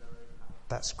 not through their own power.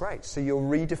 That's great. So you're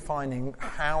redefining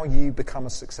how you become a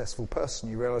successful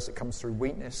person. You realise it comes through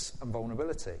weakness and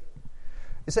vulnerability.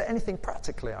 Is there anything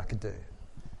practically I could do?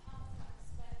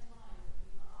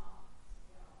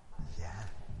 Yeah.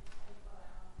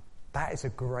 That is a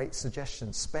great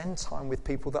suggestion. Spend time with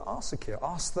people that are secure.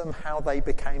 Ask them how they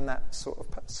became that sort of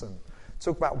person.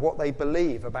 Talk about what they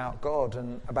believe about God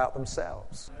and about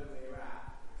themselves.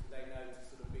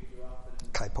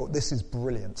 Okay, Paul, this is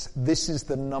brilliant. This is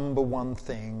the number one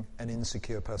thing an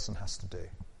insecure person has to do.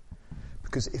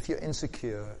 Because if you're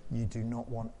insecure, you do not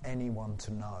want anyone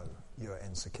to know you're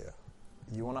insecure.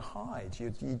 You want to hide.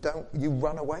 You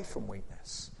run away from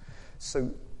weakness.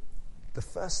 So the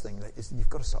first thing is you've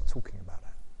got to start talking about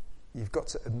it. You've got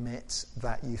to admit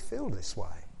that you feel this way.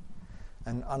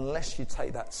 And unless you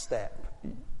take that step,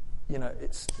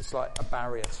 it's like a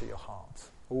barrier to your heart.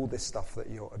 All this stuff that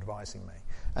you're advising me.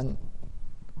 And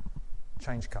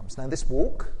change comes. Now, this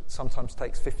walk sometimes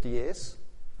takes 50 years.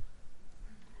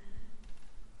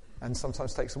 And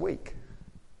sometimes takes a week.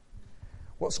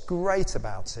 What's great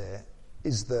about it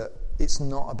is that it's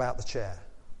not about the chair.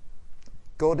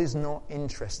 God is not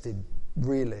interested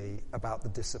really about the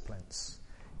disciplines.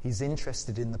 He's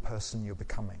interested in the person you're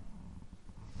becoming.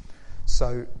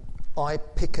 So I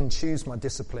pick and choose my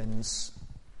disciplines,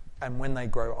 and when they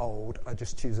grow old, I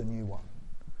just choose a new one.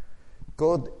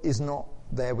 God is not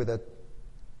there with a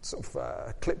sort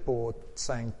of clipboard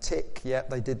saying, tick, yeah,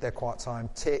 they did their quiet time,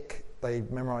 tick, they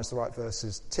memorised the right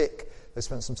verses, tick, they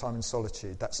spent some time in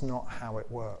solitude. That's not how it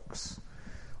works.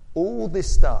 All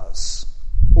this does,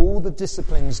 all the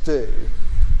disciplines do,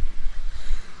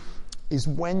 is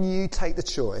when you take the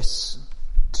choice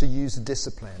to use a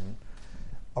discipline,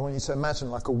 I want you to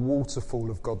imagine like a waterfall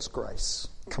of God's grace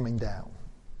coming down.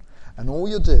 And all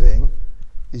you're doing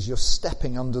is you're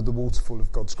stepping under the waterfall of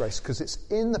God's grace, because it's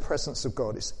in the presence of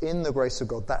God, it's in the grace of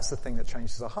God. That's the thing that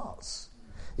changes our hearts.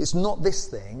 It's not this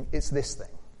thing, it's this thing.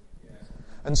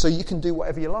 And so you can do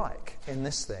whatever you like in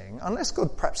this thing, unless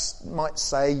God perhaps might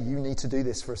say you need to do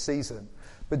this for a season.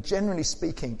 But generally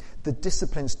speaking, the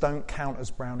disciplines don't count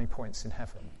as brownie points in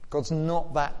heaven. God's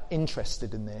not that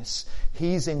interested in this.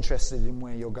 He's interested in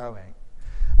where you're going.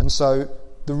 And so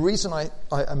the reason I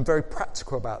am very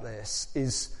practical about this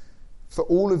is for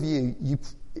all of you,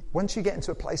 once you get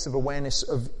into a place of awareness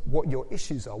of what your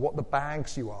issues are, what the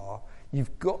bags you are,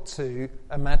 you've got to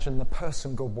imagine the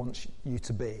person God wants you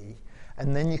to be.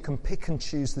 And then you can pick and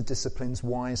choose the disciplines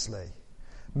wisely.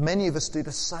 Many of us do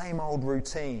the same old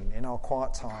routine in our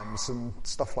quiet times and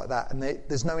stuff like that, and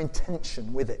there's no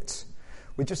intention with it.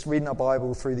 We're just reading our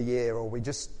Bible through the year, or we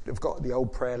just have got the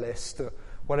old prayer list, or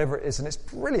whatever it is, and it's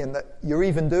brilliant that you're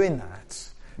even doing that.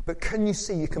 But can you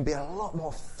see you can be a lot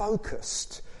more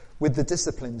focused with the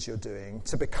disciplines you're doing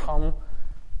to become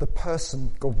the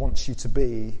person God wants you to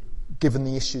be, given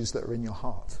the issues that are in your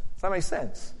heart? Does that make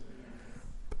sense?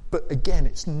 But again,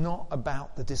 it's not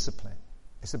about the discipline.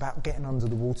 It's about getting under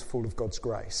the waterfall of God's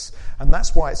grace. And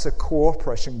that's why it's a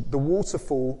cooperation. The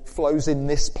waterfall flows in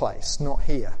this place, not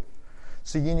here.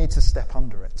 So you need to step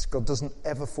under it. God doesn't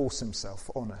ever force himself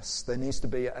on us. There needs to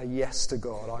be a yes to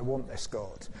God. I want this,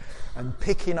 God. And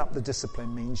picking up the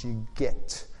discipline means you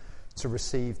get to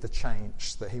receive the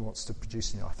change that he wants to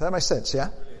produce in your life. That makes sense, yeah?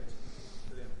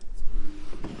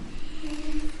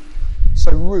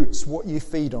 So roots, what you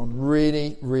feed on,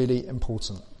 really, really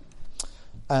important.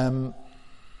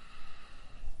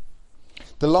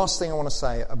 The last thing I want to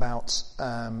say about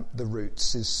the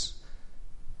roots is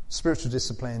spiritual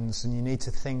disciplines, and you need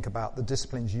to think about the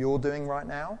disciplines you're doing right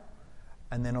now,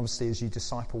 and then obviously as you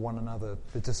disciple one another,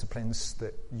 the disciplines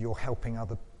that you're helping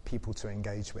other people to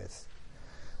engage with.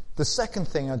 The second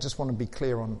thing I just want to be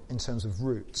clear on in terms of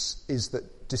roots is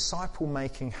that disciple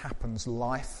making happens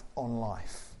life on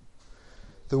life.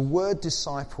 The word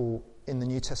disciple in the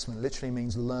New Testament literally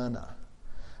means learner,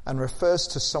 and refers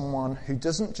to someone who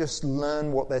doesn't just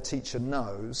learn what their teacher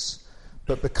knows,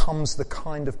 but becomes the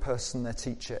kind of person their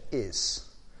teacher is.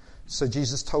 So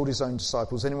Jesus told his own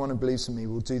disciples, anyone who believes in me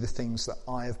will do the things that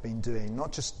I have been doing.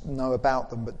 Not just know about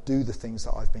them, but do the things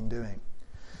that I've been doing.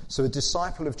 So a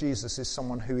disciple of Jesus is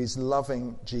someone who is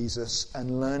loving Jesus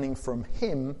and learning from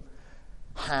him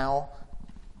how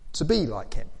to be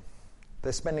like him.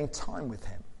 They're spending time with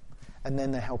him, and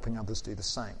then they're helping others do the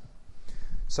same.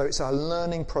 So it's a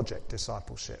learning project,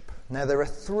 discipleship. Now, there are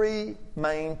three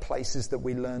main places that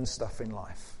we learn stuff in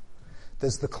life.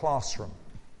 There's the classroom,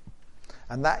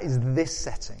 and that is this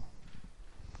setting.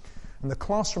 And the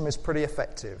classroom is pretty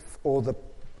effective, or the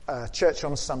church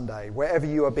on Sunday, wherever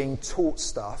you are being taught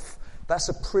stuff, that's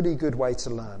a pretty good way to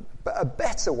learn. But a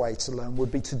better way to learn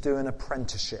would be to do an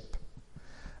apprenticeship.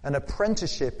 An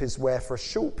apprenticeship is where for a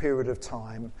short period of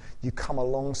time you come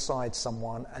alongside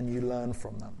someone and you learn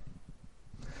from them.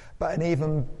 But an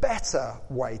even better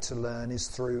way to learn is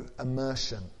through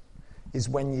immersion, is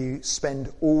when you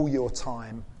spend all your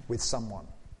time with someone.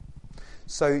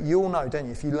 So you all know, don't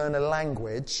you, if you learn a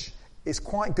language, it's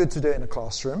quite good to do it in a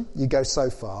classroom. You go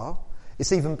so far.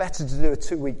 It's even better to do a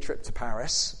 2-week trip to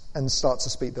Paris and start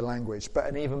to speak the language. But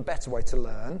an even better way to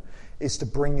learn is to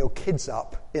bring your kids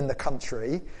up in the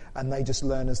country and they just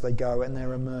learn as they go and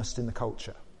they're immersed in the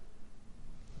culture.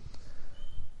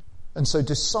 And so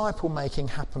disciple making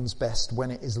happens best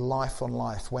when it is life on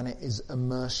life, when it is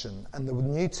immersion. And the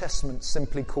New Testament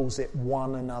simply calls it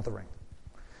one anothering.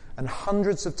 And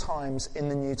hundreds of times in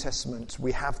the New Testament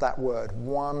we have that word,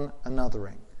 one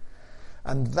anothering.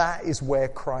 And that is where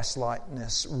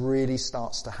Christ-likeness really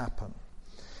starts to happen.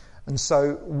 And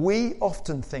so we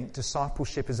often think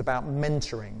discipleship is about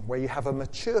mentoring, where you have a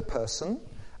mature person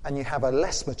and you have a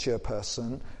less mature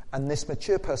person, and this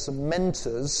mature person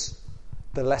mentors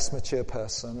the less mature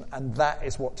person, and that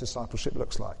is what discipleship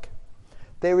looks like.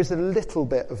 There is a little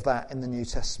bit of that in the New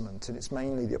Testament, and it's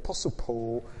mainly the Apostle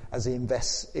Paul as he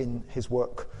invests in his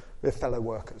work with fellow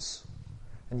workers.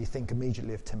 And you think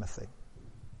immediately of Timothy.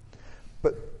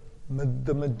 But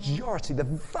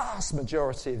the vast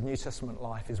majority of New Testament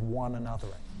life is one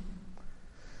anothering,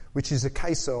 which is a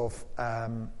case of,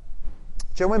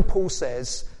 when Paul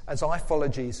says, as I follow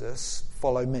Jesus,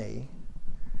 follow me,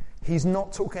 he's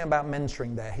not talking about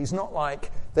mentoring there. He's not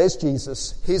like, there's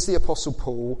Jesus, here's the Apostle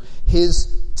Paul,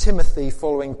 here's Timothy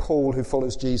following Paul who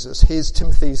follows Jesus, here's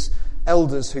Timothy's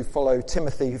elders who follow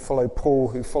Timothy, who follow Paul,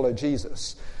 who follow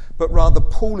Jesus. But rather,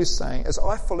 Paul is saying, as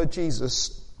I follow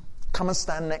Jesus, come and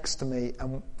stand next to me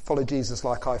and follow Jesus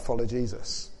like I follow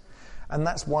Jesus. And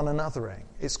that's one anothering.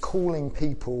 It's calling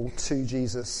people to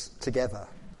Jesus together.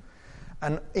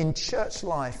 And in church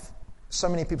life, so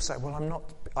many people say, well,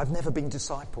 I've never been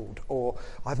discipled, or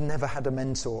I've never had a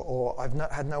mentor, or I've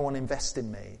had no one invest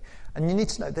in me. And you need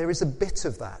to know there is a bit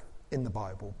of that in the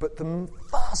Bible, but the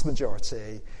vast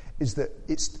majority is that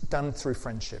it's done through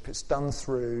friendship. It's done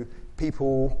through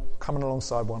people coming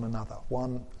alongside one another,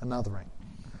 one anothering.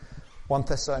 1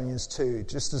 Thessalonians 2,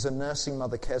 just as a nursing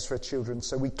mother cares for her children,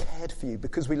 so we cared for you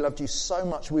because we loved you so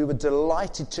much. We were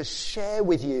delighted to share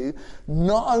with you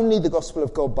not only the gospel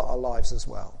of God, but our lives as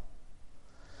well.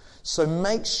 So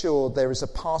make sure there is a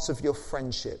part of your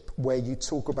friendship where you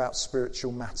talk about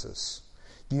spiritual matters.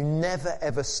 You never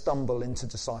ever stumble into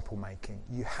disciple making.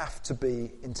 You have to be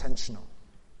intentional.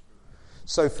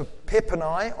 So for Pip and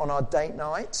I, on our date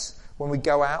nights, when we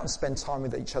go out and spend time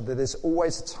with each other, there's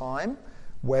always a time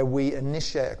where we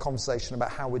initiate a conversation about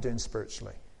how we're doing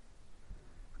spiritually.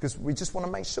 Because we just want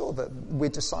to make sure that we're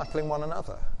discipling one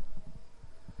another.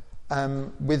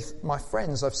 With my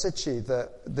friends, I've said to you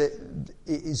that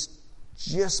it is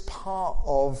just part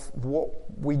of what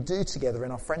we do together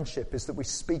in our friendship is that we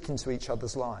speak into each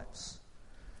other's lives.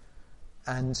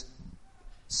 And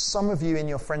some of you in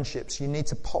your friendships, you need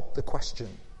to pop the question.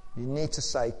 You need to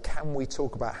say, can we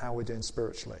talk about how we're doing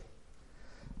spiritually?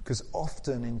 Because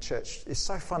often in church, it's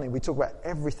so funny, we talk about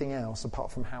everything else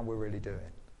apart from how we're really doing.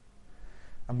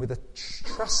 And with a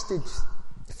trusted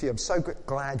few, I'm so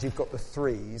glad you've got the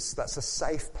threes, that's a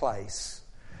safe place.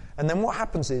 And then what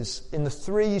happens is, in the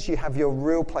threes, you have your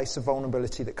real place of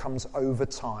vulnerability that comes over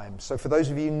time. So for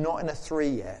those of you not in a three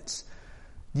yet,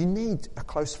 you need a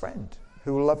close friend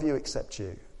who will love you, accept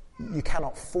you. You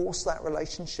cannot force that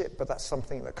relationship, but that's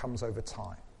something that comes over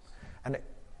time. And it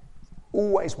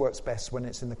always works best when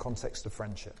it's in the context of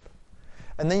friendship.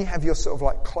 And then you have your sort of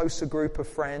like closer group of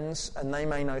friends, and they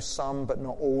may know some but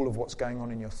not all of what's going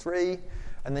on in your three.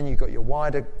 And then you've got your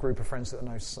wider group of friends that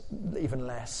know even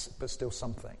less but still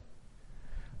something.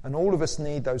 And all of us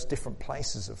need those different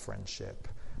places of friendship,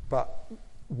 but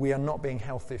we are not being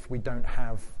healthy if we don't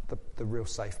have the real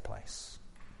safe place.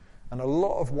 And a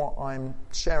lot of what I'm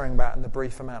sharing about in the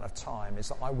brief amount of time is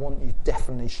that I want you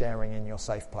definitely sharing in your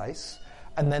safe place.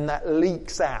 And then that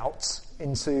leaks out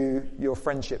into your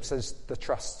friendships as the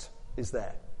trust is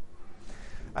there.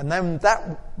 And then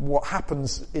what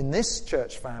happens in this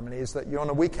church family is that you're on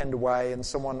a weekend away and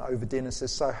someone over dinner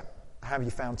says, so how have you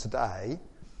found today?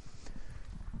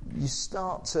 You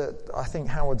start to, I think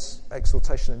Howard's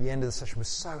exhortation at the end of the session was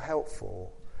so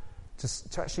helpful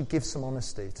to actually give some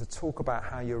honesty, to talk about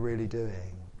how you're really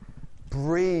doing.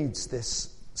 Breeds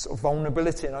this sort of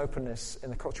vulnerability and openness in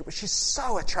the culture, which is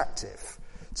so attractive.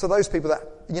 So those people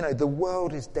that, the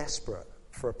world is desperate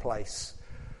for a place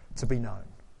to be known.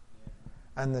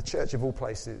 And the church of all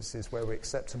places is where we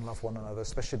accept and love one another,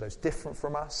 especially those different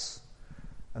from us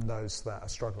and those that are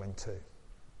struggling too.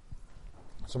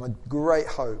 So my great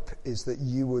hope is that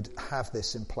you would have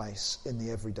this in place in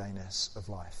the everydayness of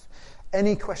life.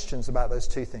 Any questions about those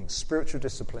two things, spiritual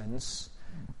disciplines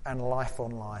and life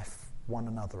on life, one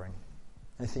anothering?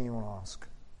 Anything you want to ask?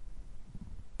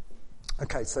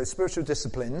 Okay, so spiritual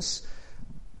disciplines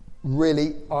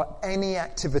really are any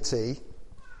activity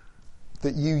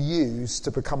that you use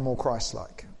to become more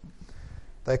Christ-like.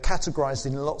 They're categorized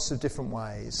in lots of different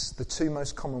ways. The two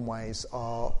most common ways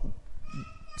are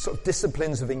sort of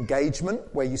disciplines of engagement,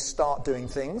 where you start doing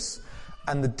things,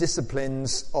 and the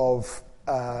disciplines of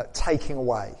taking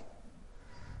away.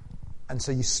 And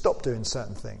so you stop doing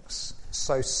certain things.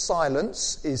 So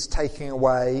silence is taking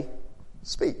away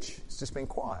speech. It's just being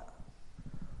quiet.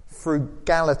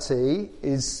 Frugality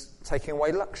is taking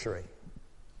away luxury.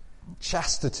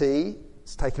 Chastity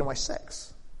is taking away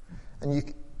sex.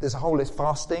 And there's a whole list.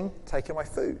 Fasting, taking away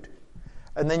food.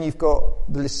 And then you've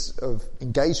got the list of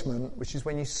engagement, which is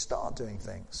when you start doing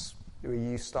things. Where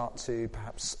you start to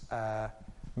perhaps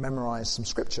memorize some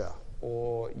scripture,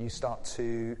 or you start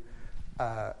to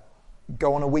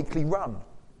go on a weekly run,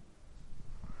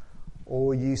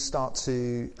 or you start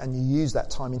to, and you use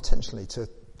that time intentionally to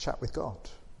chat with God.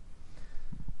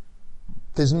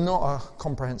 There's not a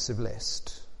comprehensive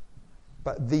list,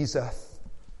 but these are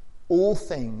all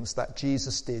things that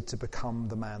Jesus did to become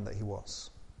the man that he was.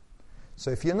 So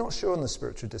if you're not sure on the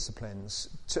spiritual disciplines,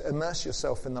 to immerse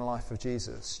yourself in the life of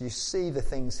Jesus, you see the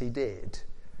things he did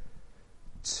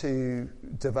to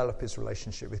develop his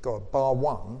relationship with God. Bar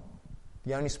one,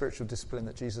 the only spiritual discipline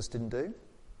that Jesus didn't do?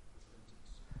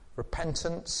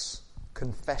 Repentance,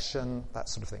 confession, that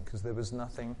sort of thing, because there was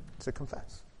nothing to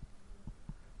confess.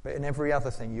 But in every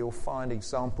other thing, you'll find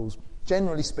examples,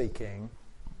 generally speaking,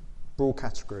 broad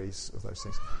categories of those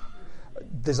things.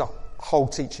 There's a whole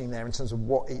teaching there in terms of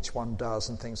what each one does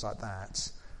and things like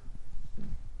that.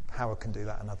 Howard can do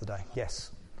that another day.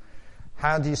 Yes.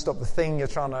 How do you stop the thing you're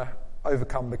trying to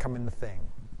overcome becoming the thing?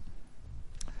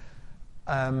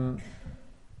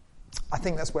 I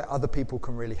think that's where other people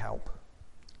can really help.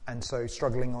 And so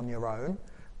struggling on your own,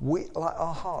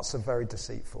 our hearts are very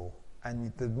deceitful.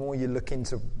 And the more you look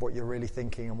into what you're really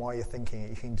thinking and why you're thinking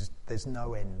it, there's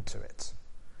no end to it.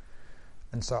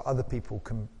 And so other people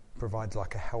can provide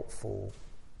like a helpful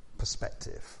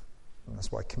perspective. And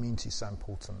that's why community is so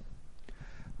important.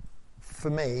 For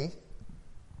me,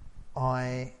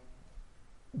 I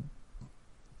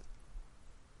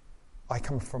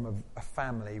come from a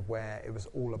family where it was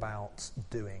all about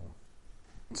doing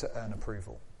to earn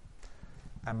approval.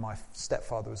 And my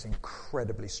stepfather was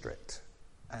incredibly strict.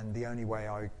 And the only way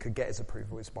I could get his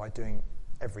approval is by doing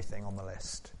everything on the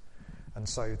list. And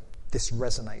so this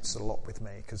resonates a lot with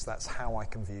me because that's how I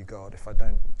can view God. If I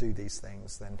don't do these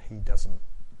things, then he doesn't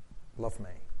love me.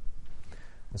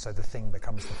 And so the thing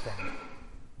becomes the thing.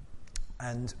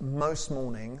 And most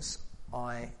mornings,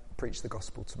 I preach the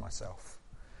gospel to myself.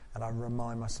 And I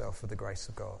remind myself of the grace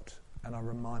of God. And I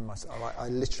remind myself, I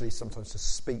literally sometimes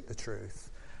just speak the truth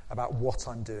about what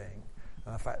I'm doing.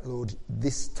 And in fact, Lord,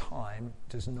 this time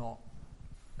does not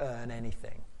earn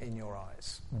anything in your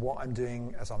eyes. What I'm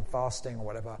doing as I'm fasting or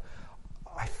whatever,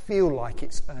 I feel like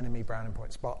it's earning me brownie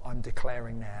points, but I'm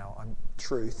declaring now,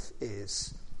 truth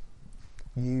is,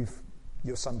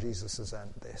 your son Jesus has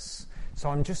earned this. So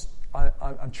I'm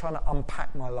trying to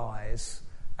unpack my lies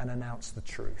and announce the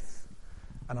truth.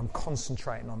 And I'm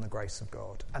concentrating on the grace of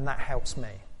God. And that helps me.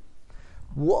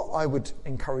 What I would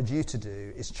encourage you to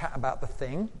do is chat about the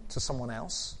thing to someone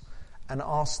else and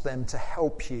ask them to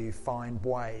help you find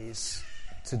ways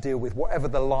to deal with whatever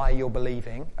the lie you're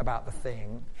believing about the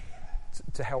thing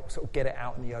to help sort of get it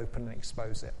out in the open and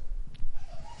expose it.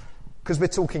 Because we're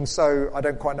talking, so I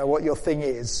don't quite know what your thing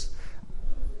is.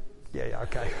 Yeah,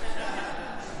 okay.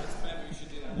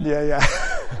 Yeah.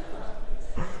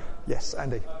 Yes,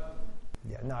 Andy.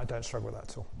 Yeah, no, I don't struggle with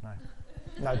that at all.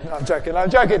 No, I'm joking.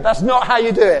 That's not how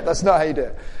you do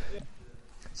it.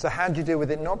 So how do you deal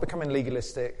with it not becoming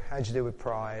legalistic? How do you deal with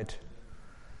pride?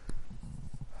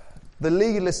 The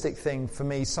legalistic thing for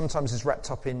me sometimes is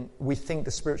wrapped up in we think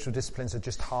the spiritual disciplines are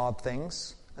just hard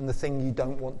things and the thing you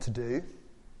don't want to do.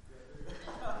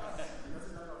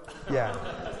 Yeah.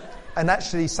 And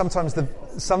actually sometimes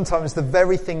the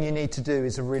very thing you need to do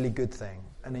is a really good thing,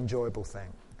 an enjoyable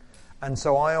thing. And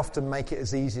so I often make it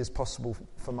as easy as possible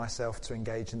for myself to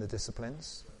engage in the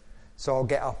disciplines. So I'll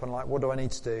get up and what do I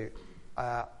need to do?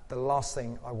 The last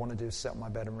thing I want to do is sit on my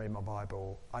bed and read my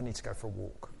Bible. I need to go for a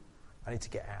walk. I need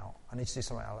to get out. I need to do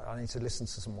something else. I need to listen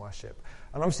to some worship.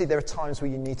 And obviously there are times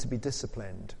where you need to be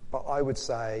disciplined. But I would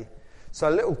say, so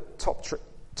a little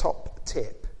top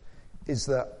tip is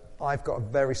that I've got a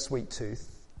very sweet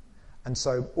tooth. And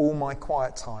so all my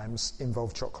quiet times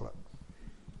involve chocolate.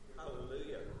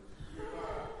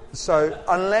 So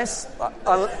unless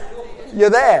you're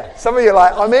there, some of you are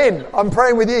like, I'm in. I'm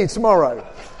praying with you tomorrow.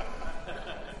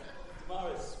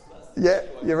 Yeah,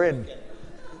 you're in.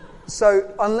 So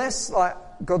unless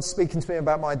God's speaking to me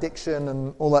about my addiction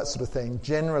and all that sort of thing,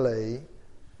 generally,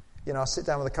 I sit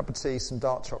down with a cup of tea, some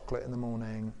dark chocolate in the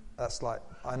morning. That's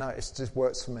I know it just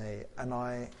works for me, and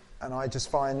I just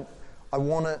find I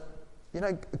want to,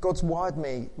 God's wired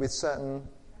me with certain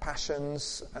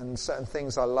passions and certain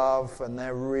things I love, and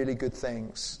they're really good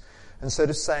things. And so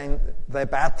just saying they're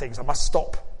bad things, I must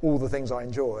stop all the things I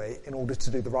enjoy in order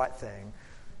to do the right thing,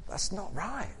 that's not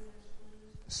right.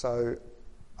 So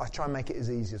I try and make it as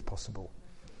easy as possible.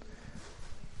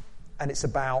 And it's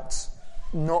about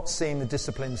not seeing the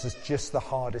disciplines as just the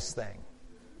hardest thing.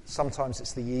 Sometimes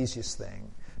it's the easiest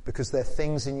thing, because they're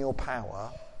things in your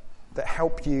power that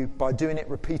help you, by doing it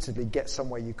repeatedly, get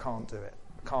somewhere you can't do it.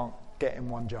 Can't get in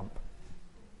one jump.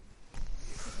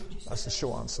 That's the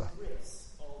short answer.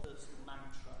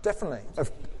 Definitely.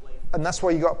 And that's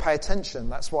why you've got to pay attention.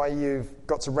 That's why you've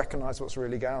got to recognise what's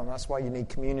really going on. That's why you need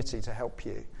community to help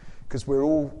you. Because we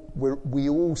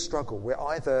all struggle. We're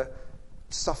either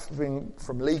suffering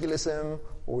from legalism,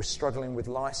 or we're struggling with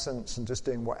license and just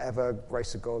doing whatever,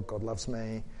 grace of God, God loves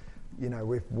me.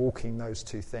 We're walking those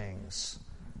two things.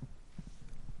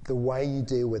 The way you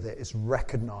deal with it is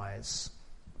recognise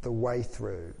the way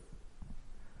through.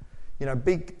 A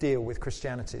big deal with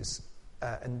Christianity is,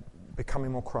 and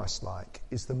becoming more Christ-like,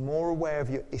 is the more aware of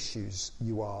your issues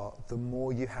you are, the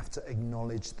more you have to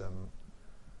acknowledge them,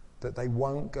 that they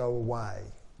won't go away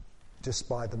just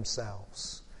by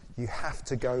themselves. You have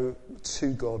to go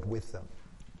to God with them.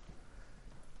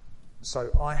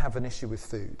 So I have an issue with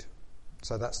food.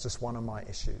 So that's just one of my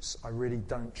issues. I really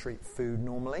don't treat food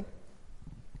normally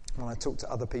when I talk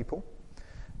to other people.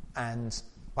 And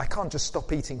I can't just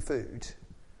stop eating food.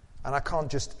 And I can't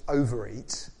just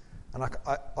overeat. And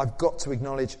I've got to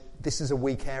acknowledge this is a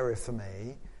weak area for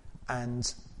me.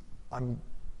 And I'm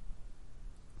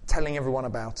telling everyone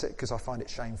about it because I find it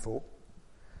shameful.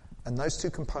 And those two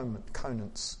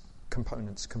components,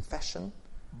 confession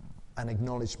and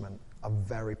acknowledgement, are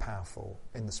very powerful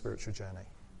in the spiritual journey.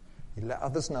 You let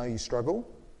others know you struggle,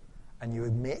 and you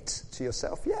admit to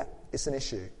yourself, yeah, it's an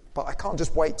issue, but I can't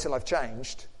just wait till I've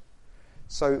changed.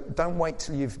 So don't wait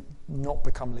till you've not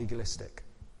become legalistic.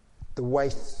 The way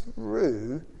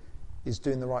through is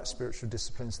doing the right spiritual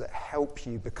disciplines that help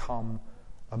you become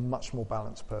a much more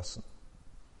balanced person.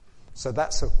 So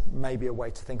that's maybe a way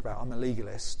to think about, I'm a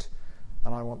legalist,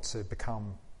 and I want to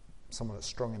become someone that's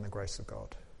strong in the grace of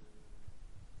God.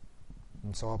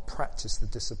 And so I'll practice the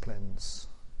disciplines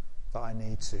that I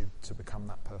need to become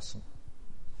that person.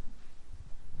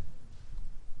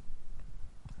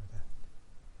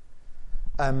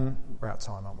 We're out of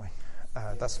time, aren't we?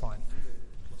 That's fine.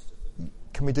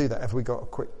 Can we do that? Have we got a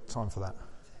quick time for that?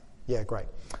 Yeah, great.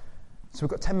 So we've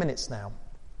got 10 minutes now.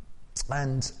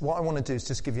 And what I want to do is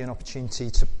just give you an opportunity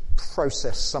to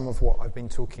process some of what I've been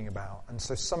talking about. And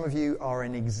so some of you are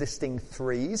in existing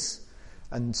threes,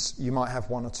 and you might have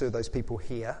one or two of those people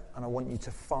here, and I want you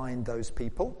to find those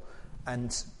people.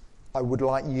 And I would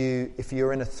like you, if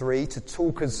you're in a 3, to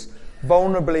talk as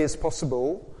vulnerably as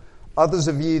possible. Others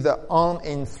of you that aren't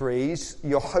in 3s,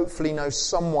 you'll hopefully know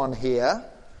someone here,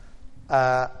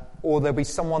 or there'll be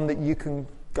someone that you can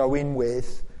go in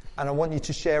with, and I want you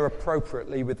to share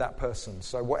appropriately with that person.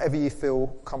 So whatever you feel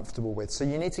comfortable with. So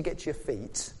you need to get to your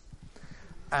feet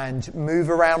and move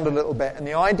around a little bit. And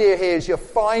the idea here is you're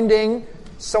finding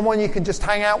someone you can just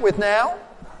hang out with now,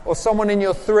 or someone in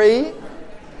your 3.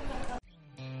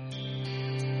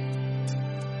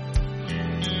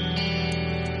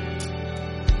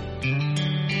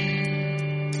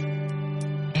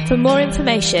 For more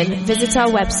information, visit our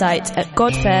website at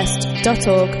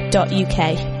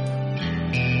godfirst.org.uk.